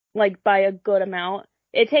 Like, by a good amount.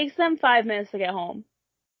 It takes them 5 minutes to get home.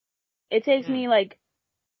 It takes me, like,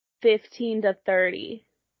 15 to 30.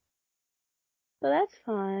 So that's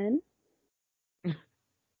fun.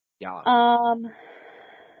 Yeah.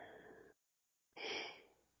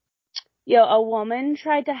 A woman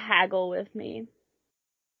tried to haggle with me.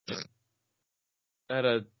 At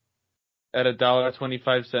a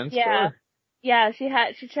 $1.25 Yeah. store? Yeah, she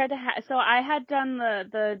tried to so I had done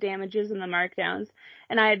the damages and the markdowns,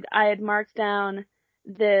 and I had marked down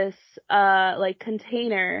this, like,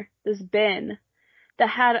 container, this bin, that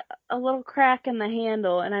had a little crack in the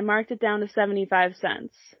handle, and I marked it down to 75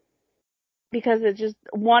 cents. Because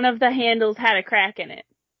one of the handles had a crack in it.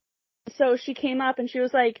 So she came up and she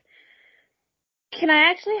was like, can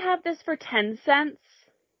I actually have this for 10 cents?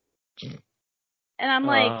 And I'm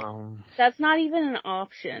like, that's not even an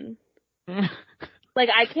option. Like,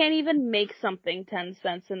 I can't even make something 10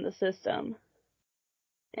 cents in the system.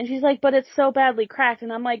 And she's like, but it's so badly cracked.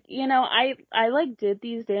 And I'm like, I like did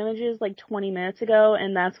these damages like 20 minutes ago,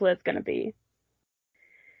 and that's what it's gonna be.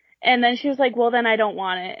 And then she was like, well, then I don't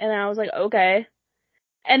want it. And I was like, okay.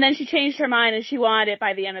 And then she changed her mind and she wanted it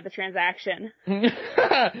by the end of the transaction.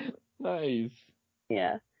 Nice.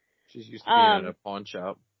 Yeah. She's used to being at a pawn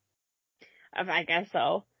shop. I guess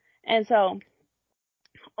so. And so,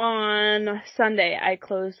 on Sunday, I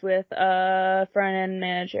closed with a front-end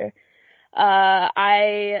manager.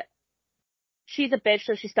 She's a bitch,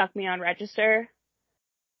 so she stuck me on register.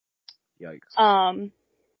 Yikes.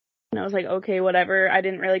 And I was like, okay, whatever. I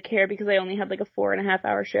didn't really care because I only had like a 4.5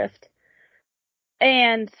 hour shift.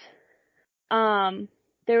 And,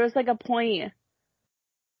 there was like a point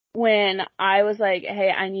when I was like, hey,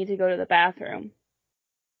 I need to go to the bathroom.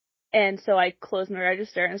 And so I closed my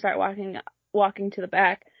register and start walking to the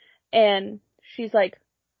back. And she's like,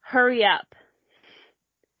 hurry up.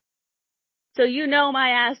 So you know my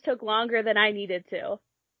ass took longer than I needed to.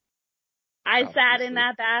 I sat in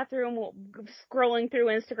that bathroom scrolling through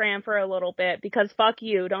Instagram for a little bit because fuck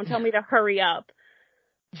you. Don't tell me to hurry up.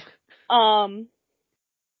 And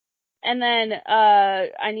then,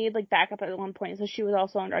 I needed like backup at one point, so she was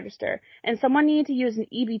also on register. And someone needed to use an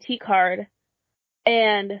EBT card.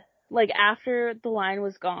 And like after the line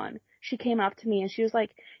was gone, she came up to me and she was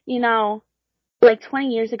like, you know, like 20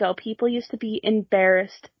 years ago, people used to be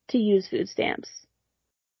embarrassed to use food stamps.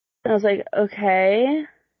 And I was like, okay.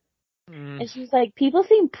 And she's like, people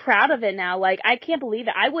seem proud of it now. Like, I can't believe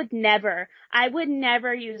it. I would never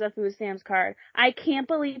use a food stamps card. I can't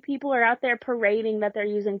believe people are out there parading that they're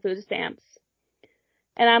using food stamps.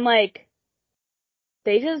 And I'm like,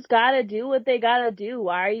 they just gotta do what they gotta do.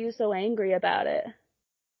 Why are you so angry about it?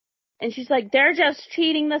 And she's like, they're just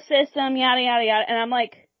cheating the system, yada, yada, yada. And I'm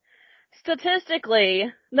like,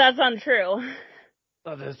 statistically, that's untrue.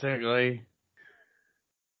 Statistically.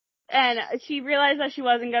 And she realized that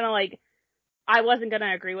I wasn't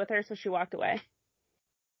gonna agree with her, so she walked away.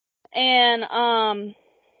 And,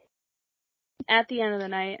 towards the end of the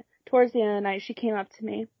night, she came up to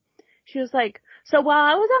me. She was like, so while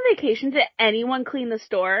I was on vacation, did anyone clean the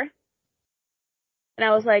store? And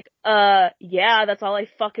I was like, yeah, that's all I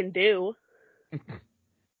fucking do.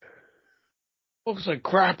 Looks like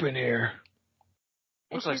crap in here.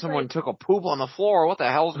 Looks like someone took a poop on the floor. What the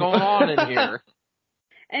hell's going on in here?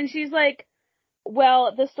 And she's like,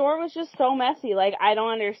 well, the store was just so messy. Like, I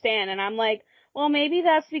don't understand. And I'm like, well, maybe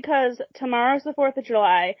that's because tomorrow's the 4th of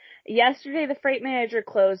July. Yesterday, the freight manager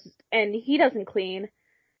closed and he doesn't clean.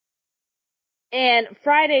 And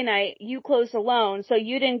Friday night, you closed alone, so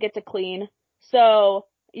you didn't get to clean. So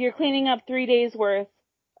you're cleaning up 3 days worth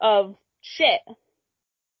of shit.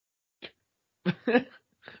 So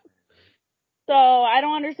I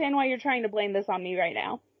don't understand why you're trying to blame this on me right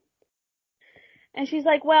now. And she's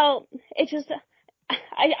like, well, it just,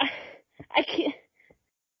 I can't.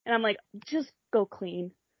 And I'm like, just go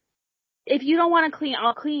clean. If you don't want to clean,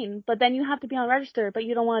 I'll clean. But then you have to be on register, but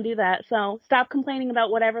you don't want to do that. So stop complaining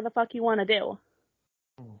about whatever the fuck you want to do.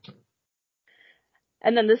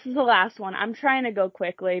 And then this is the last one. I'm trying to go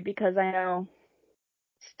quickly because I know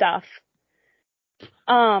stuff.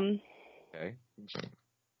 Okay.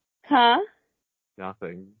 Huh?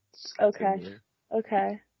 Nothing. Okay.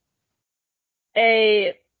 Okay.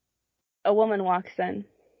 A woman walks in.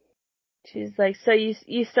 She's like, so you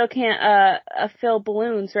still can't, fill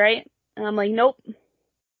balloons, right? And I'm like, nope.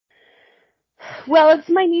 Well, it's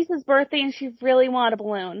my niece's birthday and she really wanted a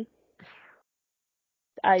balloon.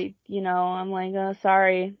 I'm like,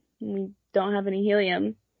 sorry, we don't have any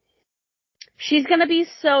helium. She's gonna be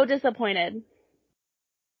so disappointed.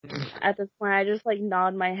 At this point, I just like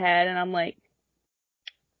nod my head and I'm like,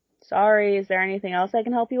 sorry, is there anything else I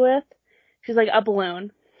can help you with? She's like, a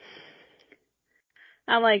balloon.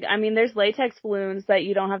 I'm like, I mean, there's latex balloons that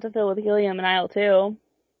you don't have to fill with helium in aisle 2.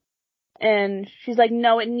 And she's like,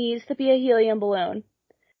 no, it needs to be a helium balloon.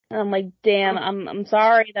 And I'm like, damn, I'm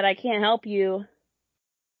sorry that I can't help you.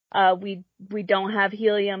 We don't have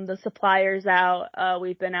helium. The supplier's out.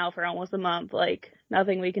 We've been out for almost a month. Like,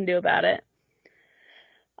 nothing we can do about it.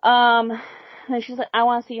 And she's like, I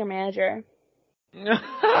want to see your manager.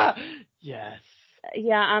 Yes.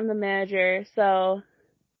 Yeah, I'm the manager, so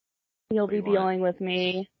you'll be dealing with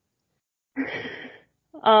me.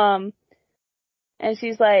 And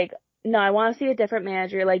she's like, no, I want to see a different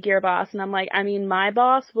manager, like your boss. And I'm like, I mean, my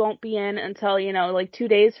boss won't be in until, like 2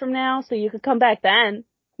 days from now, so you could come back then.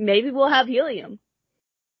 Maybe we'll have helium.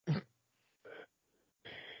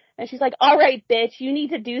 And she's like, all right, bitch, you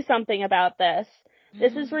need to do something about this.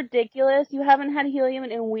 This is ridiculous. You haven't had helium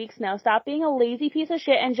in weeks now. Stop being a lazy piece of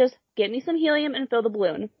shit and just get me some helium and fill the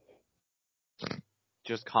balloon.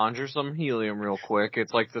 Just conjure some helium real quick.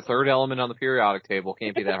 It's like the third element on the periodic table.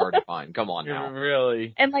 Can't be that hard to find. Come on now.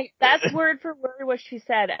 Really? And like, that's word for word what she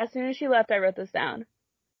said. As soon as she left, I wrote this down.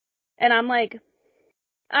 And I'm like,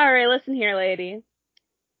 alright, listen here, lady.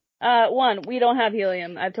 1, we don't have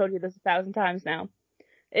helium. I've told you this 1,000 times now.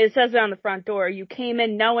 It says it on the front door. You came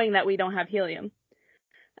in knowing that we don't have helium.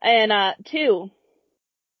 And, 2,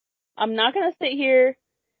 I'm not gonna sit here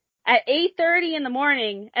at 8:30 in the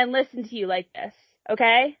morning and listen to you like this,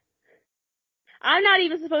 okay? I'm not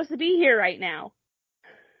even supposed to be here right now.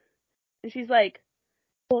 And she's like,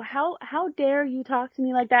 well, how dare you talk to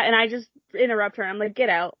me like that? And I just interrupt her. I'm like, get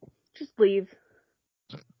out. Just leave.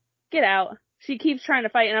 Get out. She keeps trying to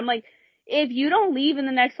fight. And I'm like, if you don't leave in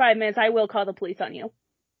the next 5 minutes, I will call the police on you.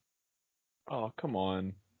 Oh, come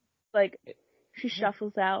on. Like, she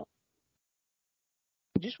shuffles out.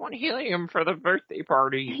 I just want helium for the birthday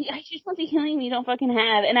party. I just want the healing you don't fucking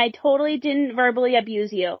have. And I totally didn't verbally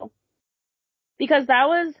abuse you. Because that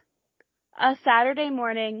was a Saturday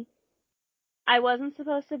morning. I wasn't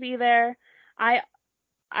supposed to be there.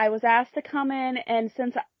 I was asked to come in, and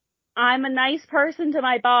since I'm a nice person to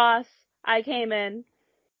my boss, I came in.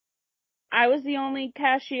 I was the only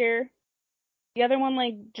cashier. The other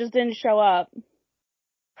one, just didn't show up.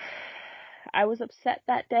 I was upset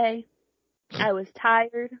that day. I was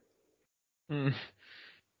tired. Oh,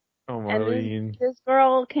 Marlene. Marlene. And this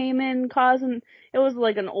girl came in causing, it was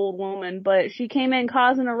like an old woman, but she came in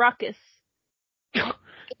causing a ruckus.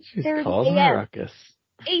 She's causing a ruckus.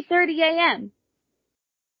 8:30 a.m.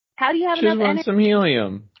 How do you have She enough wants energy? some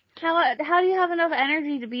helium. How do you have enough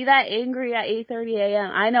energy to be that angry at 8:30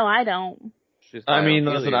 a.m.? I know I don't. I mean,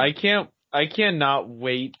 listen, I cannot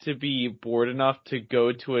wait to be bored enough to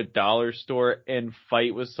go to a dollar store and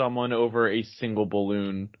fight with someone over a single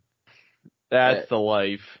balloon. That's the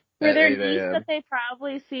life. For their niece that they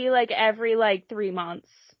probably see every 3 months.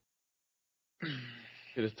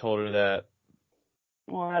 Could have told her that.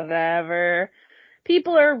 Whatever.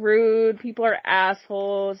 People are rude. People are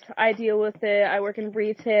assholes. I deal with it. I work in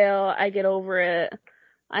retail. I get over it.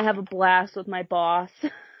 I have a blast with my boss.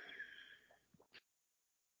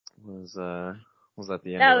 Was that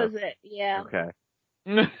the end? That was it. Yeah. Okay.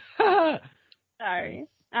 Sorry.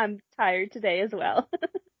 I'm tired today as well.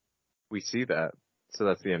 We see that. So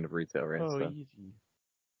that's the end of retail rants. Oh, easy.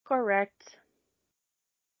 Correct.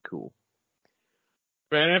 Cool.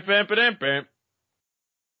 Bam, bam, bam, bam.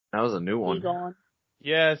 That was a new one. Keep going.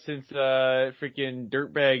 Yeah, since freaking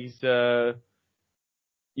dirtbags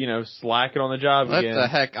slacking on the job again. What the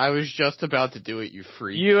heck? I was just about to do it, you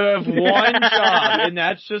freak. You have one job, and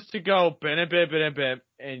that's just to go bam, bam, bam, bam,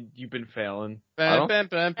 and you've been failing. Bam, bam,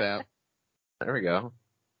 bam, bam. There we go.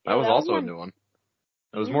 Yeah, that was also a new one.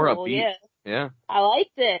 It was more upbeat. Yeah. I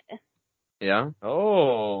liked it. Yeah.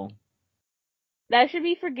 Oh. That should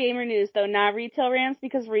be for gamer news though, not retail rants,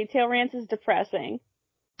 because retail rants is depressing.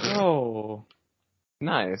 Oh.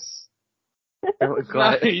 Nice.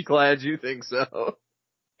 Glad you think so.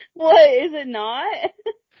 What, is it not?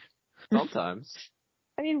 Sometimes.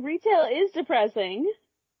 I mean, retail is depressing.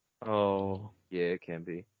 Oh. Yeah, it can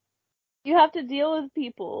be. You have to deal with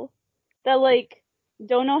people that,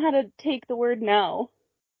 don't know how to take the word no.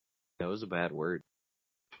 That was a bad word.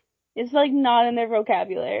 It's, not in their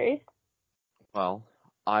vocabulary. Well,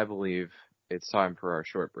 I believe it's time for our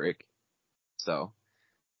short break. So,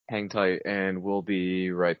 hang tight and we'll be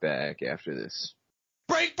right back after this.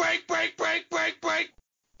 Break, break, break, break, break, break.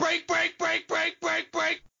 Break, break, break, break, break,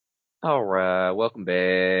 break. Alright, welcome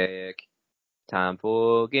back. Time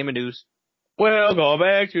for Gamer News. Well, go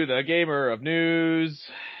back to the gamer of news.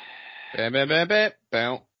 Bam, bam, bam, bam,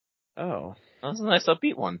 bam. Oh. That's a nice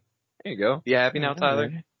upbeat one. There you go. You happy now,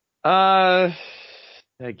 Tyler? I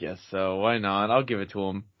guess so. Why not? I'll give it to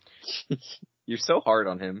him. You're so hard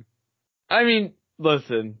on him. I mean,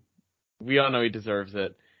 listen. We all know he deserves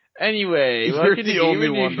it. Anyway, You're welcome the to only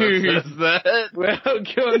Gamer one News. that says that.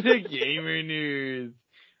 Welcome to Gamer News.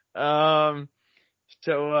 Cuphead,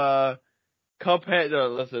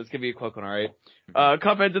 listen, it's gonna be a quick one, alright?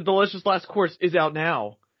 Cuphead, the delicious last course is out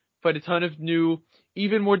now. Fight a ton of new,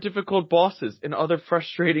 even more difficult bosses and other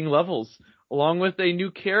frustrating levels, along with a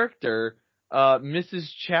new character,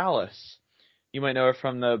 Mrs. Chalice. You might know her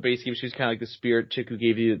from the base game. She's kind of like the spirit chick who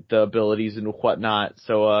gave you the abilities and whatnot.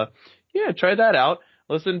 So, yeah, try that out.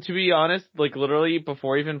 Listen, to be honest, literally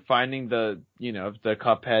before even finding the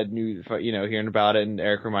Cuphead news, hearing about it and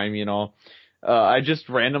Eric reminded me and all, I just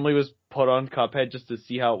randomly was put on Cuphead just to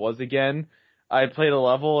see how it was again. I played a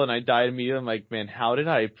level and I died immediately. I'm like, man, how did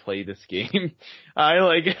I play this game?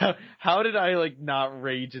 How did I not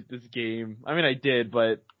rage at this game? I mean, I did,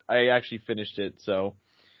 but I actually finished it. So,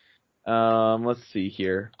 let's see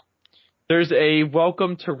here. There's a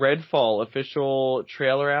Welcome to Redfall official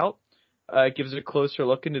trailer out. It gives a closer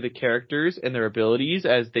look into the characters and their abilities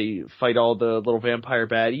as they fight all the little vampire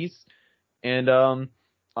baddies. And,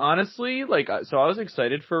 honestly, so I was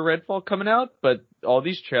excited for Redfall coming out, but all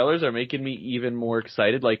these trailers are making me even more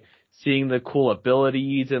excited, seeing the cool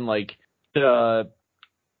abilities and, the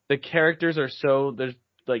characters are so, they're,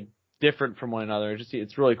 different from one another.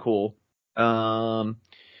 It's really cool. And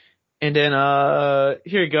then,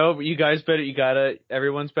 here you go. You guys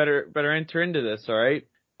everyone's better enter into this, alright?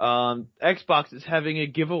 Xbox is having a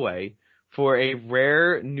giveaway for a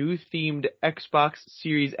rare new themed Xbox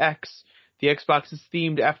Series X. The Xbox is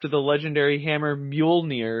themed after the legendary hammer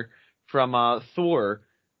Mjolnir from Thor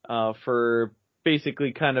for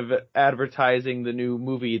basically kind of advertising the new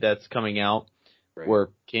movie that's coming out. Right. Or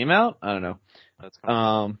came out? I don't know. That's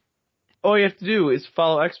kind All you have to do is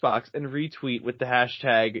follow Xbox and retweet with the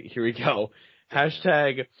hashtag, here we go,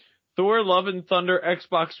 hashtag Thor Love and Thunder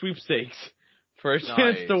Xbox Sweepstakes for a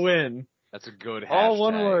chance to Nice. win. That's a good hashtag. All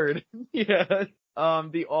one word. Yeah.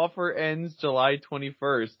 The offer ends July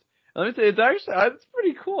 21st. Let me say, it's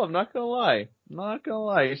pretty cool. I'm not gonna lie.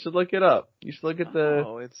 You should look it up. You should look at the,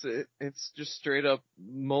 Oh, it's just straight up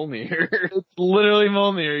Mjolnir. it's literally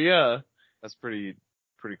Mjolnir, yeah. That's pretty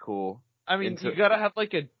cool. I mean, Into- you gotta have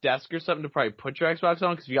like a desk or something to probably put your Xbox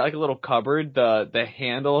on, because you got like a little cupboard, the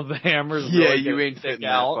handle of the hammer is Yeah, really you gonna ain't stick fitting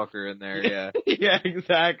out. that fucker in there, yeah. Yeah,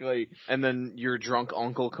 exactly. And then your drunk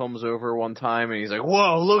uncle comes over one time and he's like,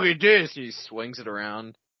 "Whoa, look at this!" He swings it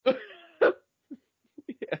around.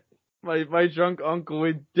 Yeah. My drunk uncle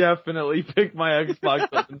would definitely pick my Xbox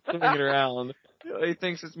up and swing it around. He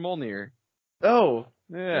thinks it's Mjolnir. Oh,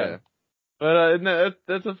 yeah. But and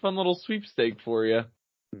that's a fun little sweepstake for you.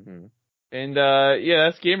 Mm-hmm. And yeah,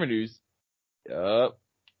 that's gamer news. Yup.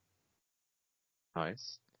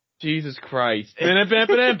 Nice. Jesus Christ. Bam, bam,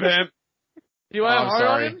 bam, bam. You want I'm hard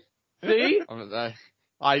sorry. on him? See?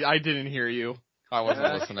 I didn't hear you. I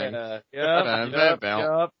wasn't listening.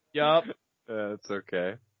 Yup. It's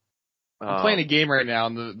okay. I'm playing a game right now,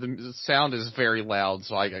 and the sound is very loud,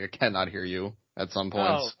 so I cannot hear you at some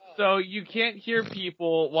points. Oh, so you can't hear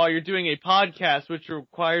people while you're doing a podcast, which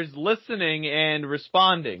requires listening and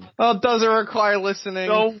responding. Well, it doesn't require listening.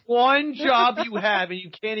 So one job you have, and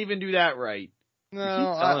you can't even do that right.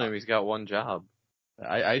 No, telling him he's got one job.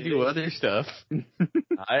 I do other stuff.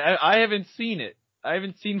 I haven't seen it. I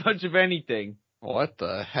haven't seen much of anything. What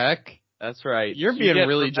the heck? That's right. You're You being get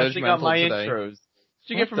really for messing up judgmental my today. intros.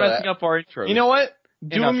 You What get for the- messing up our intros. You know what?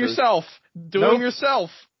 Do Enough them of- yourself. Do Nope. them yourself.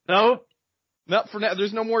 Nope. Not for now.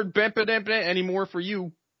 There's no more bampa anymore for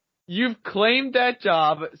you. You've claimed that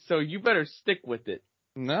job, so you better stick with it.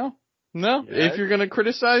 No. Yeah. If you're gonna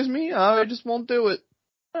criticize me, I just won't do it.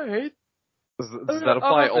 All right. Does that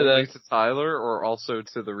apply I'll offer only that. to Tyler or also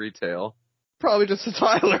to the retail? Probably just to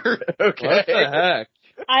Tyler. What the heck?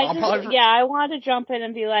 I'll probably- I wanted to jump in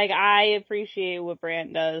and be like, I appreciate what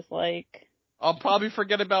Brant does. Like, I'll probably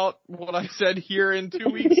forget about what I said here in 2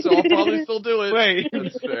 weeks, so I'll probably still do it. Wait.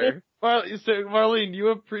 That's fair. Well, so Marlene, you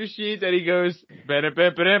appreciate that he goes, bam,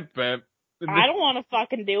 bam, bam, bam. I don't want to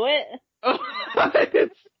fucking do it.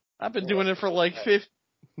 It's- I've been doing it for like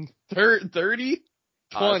 30,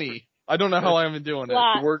 20. I don't know how long I've been doing it.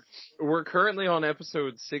 Lots. We're currently on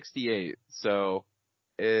episode 68, so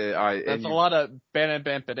That's a lot of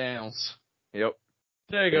bam-bam-bam-downs. Yep.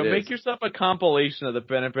 There you go. It Make is. yourself a compilation of the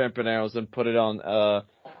Ben and Ben Bananas and put it on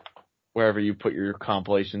wherever you put your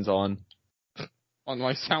compilations on. On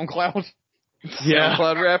my SoundCloud. Yeah.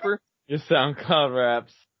 SoundCloud rapper. Your SoundCloud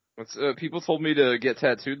raps. What's, people told me to get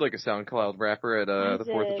tattooed like a SoundCloud rapper at I the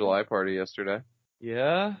 4th of did. July party yesterday.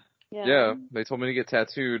 Yeah. Yeah, they told me to get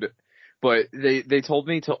tattooed, but they told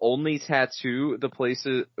me to only tattoo the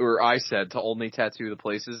places, or I said to only tattoo the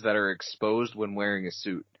places that are exposed when wearing a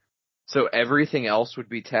suit. So everything else would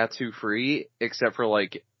be tattoo free except for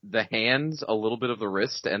like the hands, a little bit of the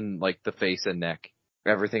wrist, and like the face and neck.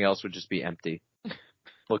 Everything else would just be empty.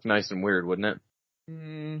 Look nice and weird, wouldn't it?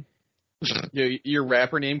 Mm. Your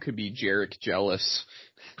rapper name could be Jarek Jealous.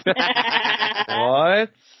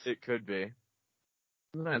 What? It could be.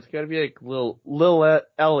 No, it's gotta be like Lil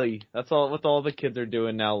Ellie. That's what all the kids are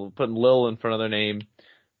doing now, putting Lil in front of their name.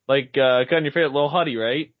 Like, kind of your favorite Lil Huddy,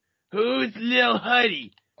 right? Who's Lil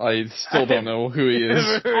Huddy? I still don't know who he is.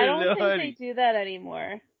 I don't think they do that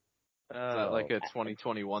anymore. Is that like a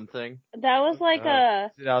 2021 thing? That was like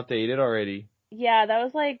Is it outdated already? that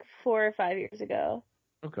was like 4 or 5 years ago.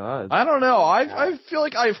 Oh God. I don't know. I feel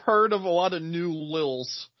like I've heard of a lot of new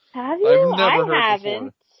Lils. Have you? I've never I heard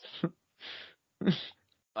haven't.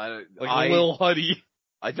 Like Lil Huddy.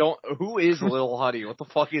 I don't. Who is Lil Huddy? What the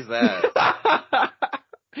fuck is that?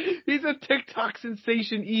 He's a TikTok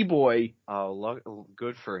sensation e-boy. Oh,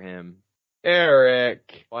 good for him.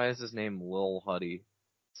 Eric. Why is his name Lil Huddy?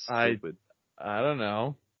 I- Stupid. I don't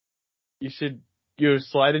know. You should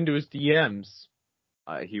slide into his DMs.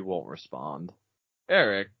 He won't respond.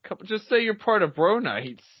 Eric, just say you're part of Bro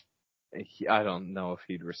Nights. I don't know if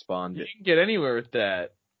he'd respond. You can get anywhere with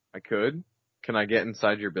that. I could. Can I get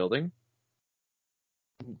inside your building?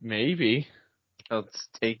 Maybe. Let's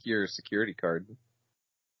take your security card.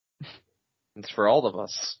 It's for all of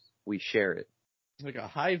us. We share it. Like a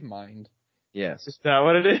hive mind. Yes. Is that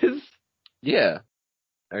what it is? Yeah.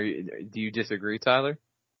 Do you disagree, Tyler?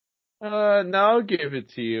 No, I'll give it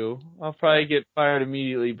to you. I'll probably get fired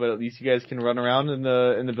immediately, but at least you guys can run around in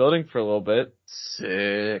the building for a little bit.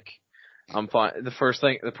 Sick. I'm fine. The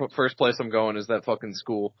first place I'm going is that fucking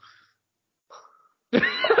school.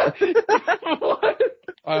 What?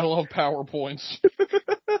 I love PowerPoints.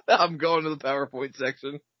 I'm going to the PowerPoint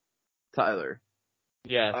section. Tyler,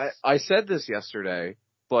 Yes. I said this yesterday,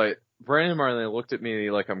 but Brandon and Marlene looked at me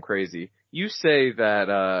like I'm crazy. You say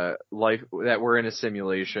that that we're in a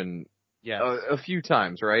simulation Yes. a few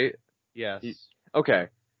times, right? Yes. Okay.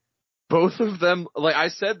 Both of them, like I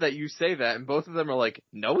said that you say that, and both of them are like,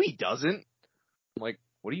 no, he doesn't. I'm like,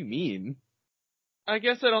 what do you mean? I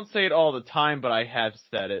guess I don't say it all the time, but I have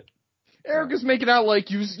said it. Eric is making out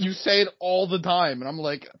like you say it all the time, and I'm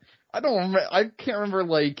like, I can't remember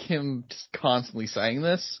like him just constantly saying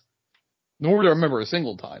this. Nor do I remember a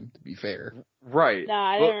single time, to be fair. Right.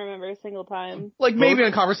 Nah, I But- didn't remember a single time. Like maybe in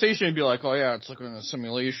a conversation he'd be like, oh yeah, it's like in a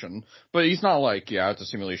simulation. But he's not like, yeah, it's a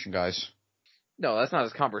simulation, guys. No, that's not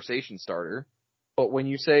his conversation starter. But when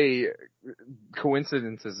you say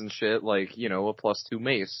coincidences and shit, like, you know, a +2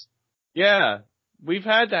 mace. Yeah. We've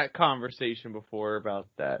had that conversation before about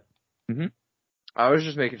that. I was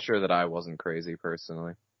just making sure that I wasn't crazy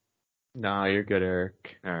personally. Nah, you're good,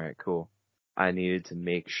 Eric. Alright, cool. I needed to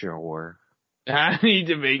make sure. I need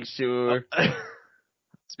to make sure.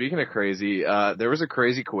 Speaking of crazy, there was a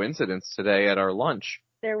crazy coincidence today at our lunch.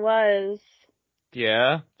 There was.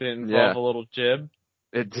 Yeah? Didn't involve a little jib?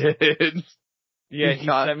 It did. Yeah, He he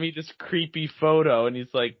got- sent me this creepy photo, and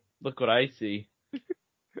he's like, look what I see.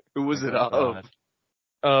 Who was it Oh,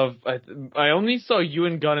 of? God. I only saw you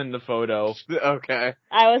and Gunn in the photo. Okay.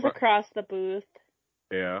 I was across the booth.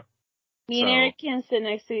 Yeah. Me and So- Eric can't sit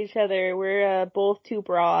next to each other. We're both too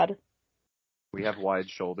broad. We have wide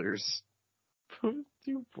shoulders.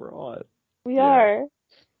 Too broad. We Yeah. are.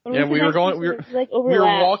 When Yeah, sit we were next to going- each we other, were- it's like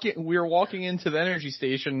overlap. We were walking into the energy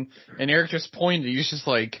station, and Eric just pointed. He was just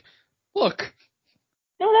like, look.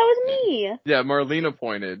 No, that was me. Yeah, Marlena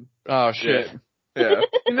pointed. Oh shit. Yeah.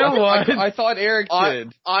 You know what? I thought Eric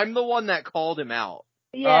did. I'm the one that called him out.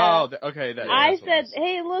 Yeah. Oh, okay. That, I that's what it said, was.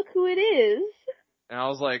 hey, look who it is. And I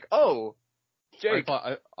was like, oh, Jake.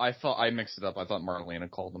 I thought I mixed it up. I thought Marlena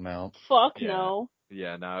called him out. Fuck Yeah. no.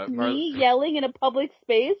 Yeah, no. Me yelling in a public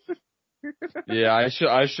space? Yeah, I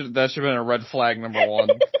should. That should have been a red flag number one.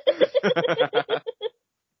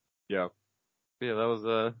 Yeah. Yeah, that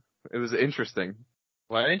was, it was interesting.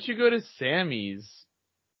 Why didn't you go to Sammy's?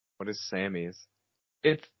 What is Sammy's?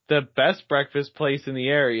 It's the best breakfast place in the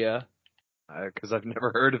area. Cause I've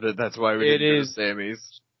never heard of it, that's why we It didn't go to is-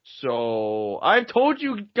 Sammy's. So, I've told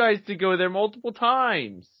you guys to go there multiple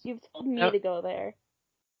times. You've told me Yep. to go there.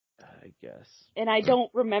 I guess. And I don't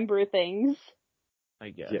remember things. I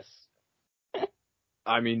guess. Yes.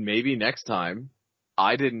 I mean, maybe next time.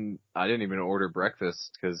 I didn't even order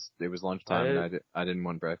breakfast because it was lunchtime and I didn't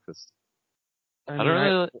want breakfast. I don't mean,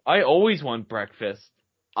 really- I always want breakfast.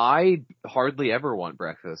 I hardly ever want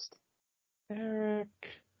breakfast. Eric.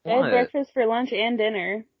 I had What? breakfast for lunch and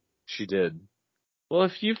dinner. She did. Well,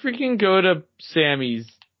 if you freaking go to Sammy's,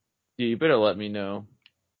 you better let me know.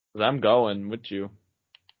 'Cause I'm going with you.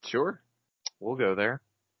 Sure. We'll go there.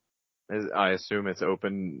 I assume it's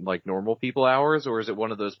open like normal people hours, or is it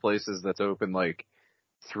one of those places that's open like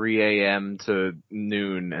 3 a.m. to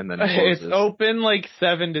noon and then closes? It's open like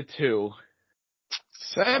 7 to 2.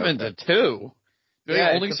 7 to 2. Do Yeah,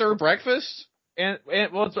 they only it's a- serve breakfast? And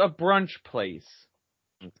well, it's a brunch place.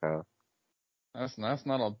 Okay. That's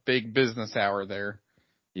not a big business hour there.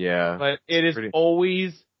 Yeah. But it is Pretty-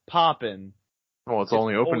 always poppin'. Well, it's it's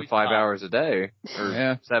only open always 5 hot. hours a day, or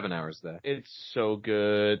Yeah. 7 hours a day. It's so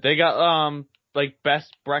good. They got like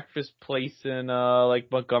best breakfast place in like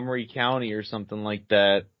Montgomery County or something like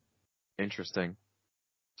that. Interesting.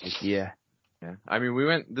 Yeah. Yeah. I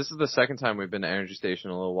mean, this is the second time we've been to Energy Station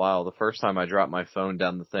in a little while. The first time I dropped my phone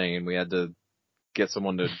down the thing and we had to get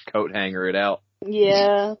someone to coat hanger it out.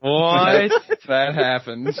 Yeah. What? That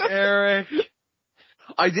happens. Eric,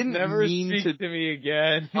 I didn't never mean speak to me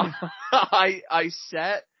again. I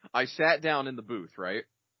sat down in the booth, right?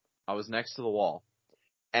 I was next to the wall.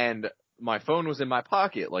 And my phone was in my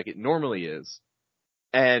pocket like it normally is.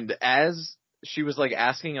 And as she was like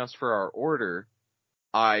asking us for our order,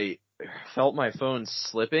 I felt my phone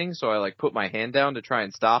slipping, so I like put my hand down to try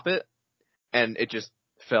and stop it, and it just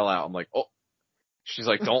fell out. I'm like, oh. She's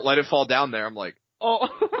like, don't let it fall down there. I'm like, Oh.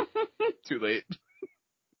 too late.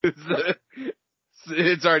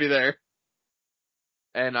 It's already there.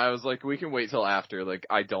 And I was like, we can wait till after. Like,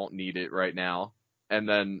 I don't need it right now. And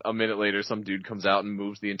then a minute later, some dude comes out and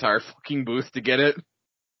moves the entire fucking booth to get it.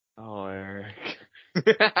 Oh, Eric.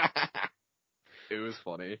 It was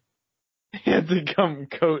funny. He had to come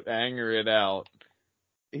coat hanger it out.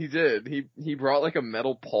 He did. He brought like a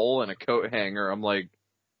metal pole and a coat hanger. I'm like,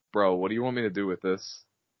 bro, what do you want me to do with this?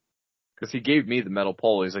 Because he gave me the metal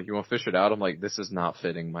pole. He's like, you want to fish it out? I'm like, this is not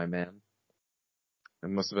fitting, my man. It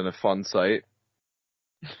must have been a fun sight.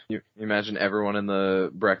 You imagine everyone in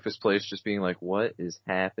the breakfast place just being like, what is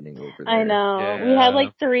happening over there? I know. Yeah. We had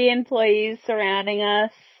like 3 employees surrounding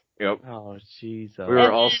us. Yep. Oh, jeez. We were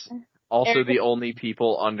And also the only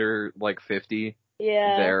people under like 50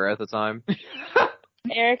 Yeah. there at the time.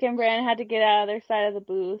 Eric and Brandon had to get out of their side of the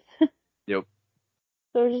booth. Yep.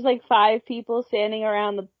 So it was just like 5 people standing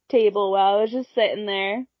around the table while I was just sitting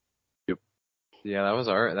there. Yeah, that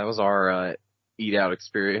was our eat out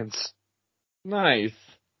experience. Nice.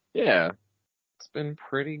 Yeah. It's been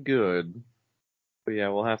pretty good. But yeah,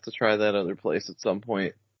 we'll have to try that other place at some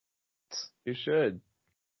point. You should.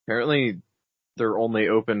 Apparently they're only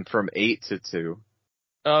open from 8 to 2.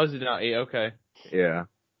 Oh, is it not 8? Okay. Yeah.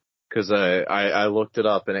 Cause I looked it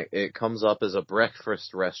up and it comes up as a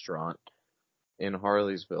breakfast restaurant in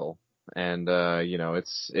Harleysville. And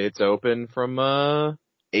it's open from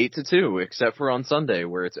 8 to 2, except for on Sunday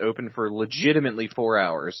where it's open for legitimately 4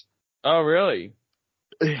 hours. Oh, really?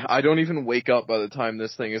 I don't even wake up by the time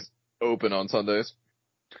this thing is open on Sundays.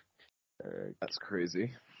 That's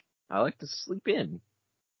crazy. I like to sleep in.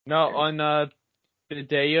 No, on the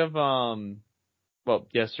day of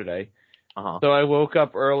yesterday. Uh-huh. So I woke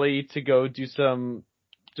up early to go do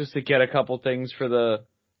just to get a couple things for the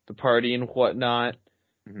party and whatnot.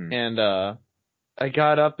 Mhm. And I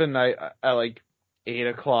got up and I like 8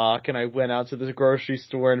 o'clock and I went out to the grocery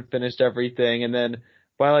store and finished everything. And then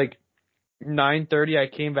by like 9:30 I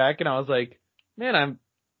came back and I was like, man,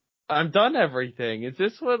 I'm done everything. Is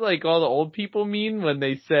this what like all the old people mean when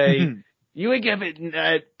they say, you wake up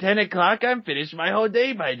at 10 o'clock, I'm finished my whole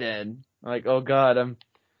day by then? I'm like, oh god,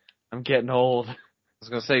 I'm getting old. I was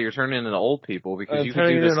gonna say you're turning into old people because I'm you could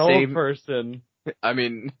turning do into the an same. old person. I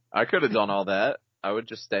mean, I could have done all that. I would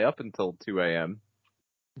just stay up until 2 a.m.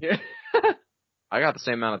 Yeah. I got the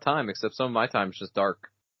same amount of time, except some of my time's just dark.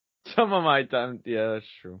 Some of my time, yeah, that's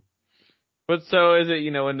true. But so is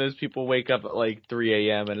it, when those people wake up at like 3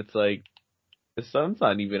 a.m. and it's like, the sun's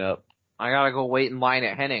not even up. I gotta go wait in line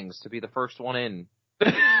at Hennings to be the first one in.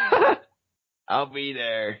 I'll be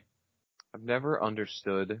there. I've never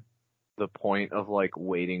understood the point of like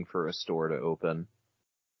waiting for a store to open.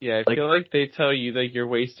 Yeah, I feel like they tell you that you're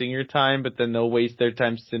wasting your time, but then they'll waste their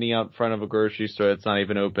time sitting out front of a grocery store that's not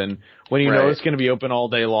even open when you know Right. it's going to be open all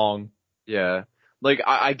day long. Yeah. Like,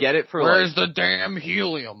 I get it for Where's the damn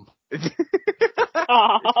helium?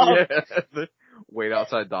 Aw. Yeah. Wait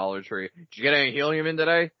outside Dollar Tree. Did you get any helium in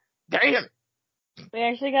today? Damn! We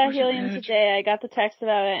actually got Where's your helium badge? today. I got the text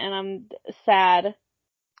about it and I'm sad.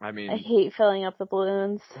 I I mean, hate filling up the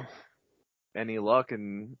balloons. any luck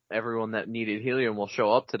and everyone that needed helium will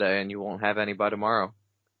show up today and you won't have any by tomorrow.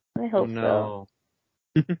 I hope Oh so.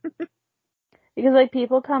 no. Because like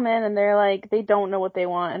people come in and they're like, they don't know what they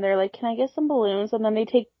want and they're like, can I get some balloons? And then they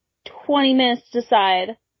take 20 minutes to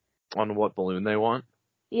decide. On what balloon they want?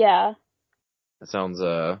 Yeah, That sounds,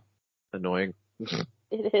 annoying.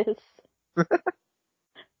 it is.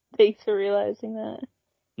 Thanks for realizing that.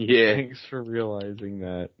 Yeah. Thanks for realizing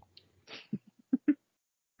that.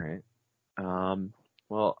 Right.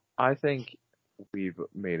 Well, I think we've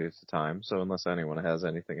made it to time, so unless anyone has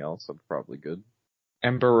anything else, I'm probably good.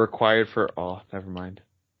 Ember required for, never mind.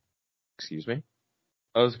 Excuse me?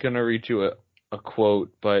 I was going to read you a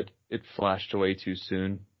quote, but it flashed away too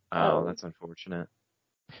soon. Oh, Oh. that's unfortunate.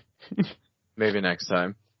 Maybe next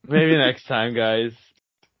time. Maybe next time, guys.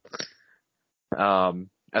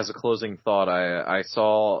 As a closing thought, I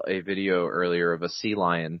saw a video earlier of a sea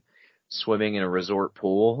lion swimming in a resort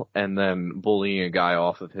pool and then bullying a guy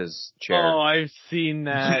off of his chair. Oh, I've seen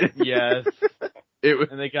that. Yes. It was,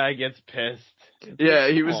 And the guy gets pissed. yeah,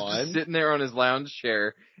 he was Come on. just sitting there on his lounge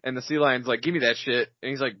chair and the sea lion's like, give me that shit. And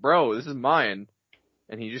he's like, bro, this is mine.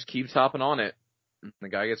 And he just keeps hopping on it. And the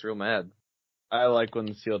guy gets real mad. I like when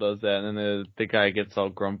the seal does that, and then the guy gets all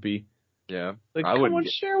grumpy. Yeah. Like, I come wouldn't on,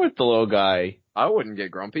 get- share with the little guy. I wouldn't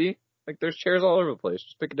get grumpy. Like, there's chairs all over the place.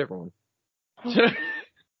 Just pick a different one.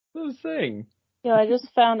 The thing. Yo, I just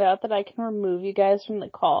found out that I can remove you guys from the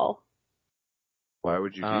call. Why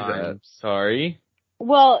would you do that? I'm sorry.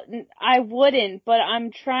 Well, I wouldn't, but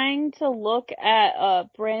I'm trying to look at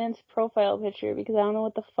Brandon's profile picture because I don't know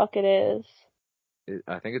what the fuck it is.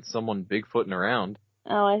 I think it's someone Bigfooting around.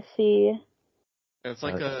 Oh, I see. It's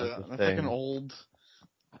like That's the it's like an thing. old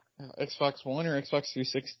Xbox One or Xbox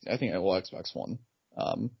 360. I think Xbox One.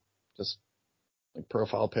 Just like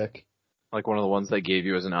profile pic. Like one of the ones they gave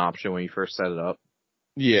you as an option when you first set it up.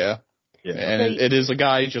 Yeah. Yeah. And it is a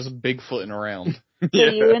guy just bigfooting around. So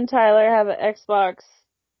you and Tyler have Xbox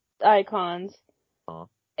icons. Uh-huh.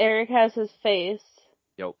 Eric has his face.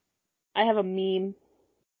 Yep. I have a meme.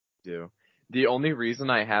 Do. The only reason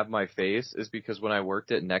I have my face is because when I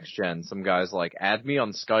worked at Next Gen, some guys like, add me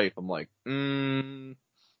on Skype. I'm like,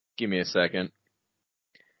 give me a second.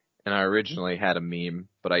 And I originally had a meme,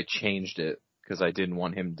 but I changed it because I didn't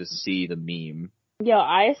want him to see the meme. Yo,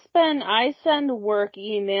 I send work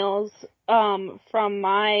emails, from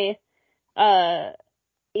my,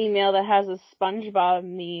 email that has a SpongeBob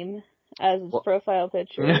meme as its profile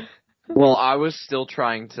picture. Well, I was still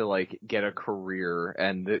trying to like get a career,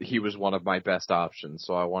 and he was one of my best options,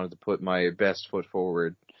 so I wanted to put my best foot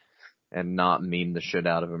forward and not meme the shit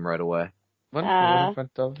out of him right away. One foot in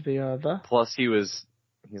front of the other. Plus, he's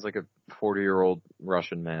like a 40-year-old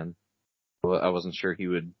Russian man. Well, I wasn't sure he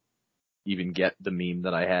would even get the meme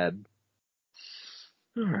that I had.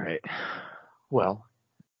 Alright. Well,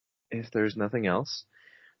 if there's nothing else,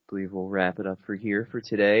 I believe we'll wrap it up for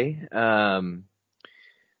today.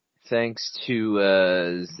 Thanks to,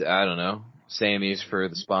 I don't know, Sammy's for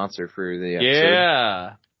the sponsor for the episode.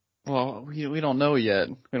 Yeah. Well, we don't know yet.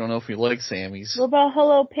 We don't know if we like Sammy's. What about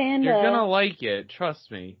Hello Panda? You're gonna like it,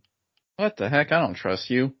 trust me. What the heck? I don't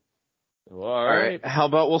trust you. Well, Alright, how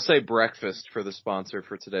about we'll say breakfast for the sponsor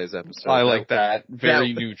for today's episode? I like that.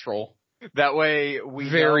 Very neutral. That way we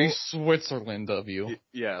Very know... Switzerland of you.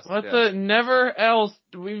 Yes. What yes. the, never else,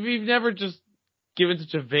 we've never just given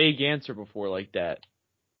such a vague answer before like that.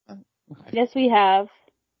 Yes, we have.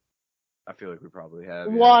 I feel like we probably have.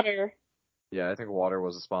 Yeah. Water. Yeah, I think water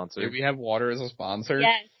was a sponsor. Do we have water as a sponsor?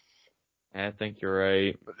 Yes. I think you're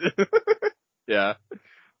right. Yeah.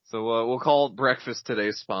 So we'll call breakfast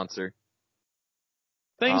today's sponsor.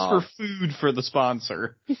 Thanks for food for the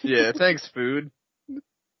sponsor. Yeah, thanks, food.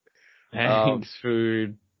 Thanks,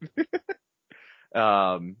 food.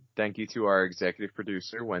 Thank you to our executive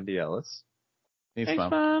producer, Wendy Ellis. Thanks,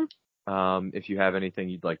 Mom. If you have anything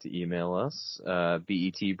you'd like to email us,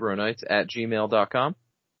 betbronites@gmail.com.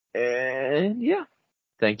 And yeah,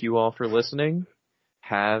 thank you all for listening.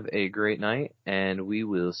 Have a great night, and we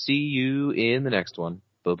will see you in the next one.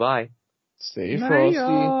 Bye-bye. Stay frosty.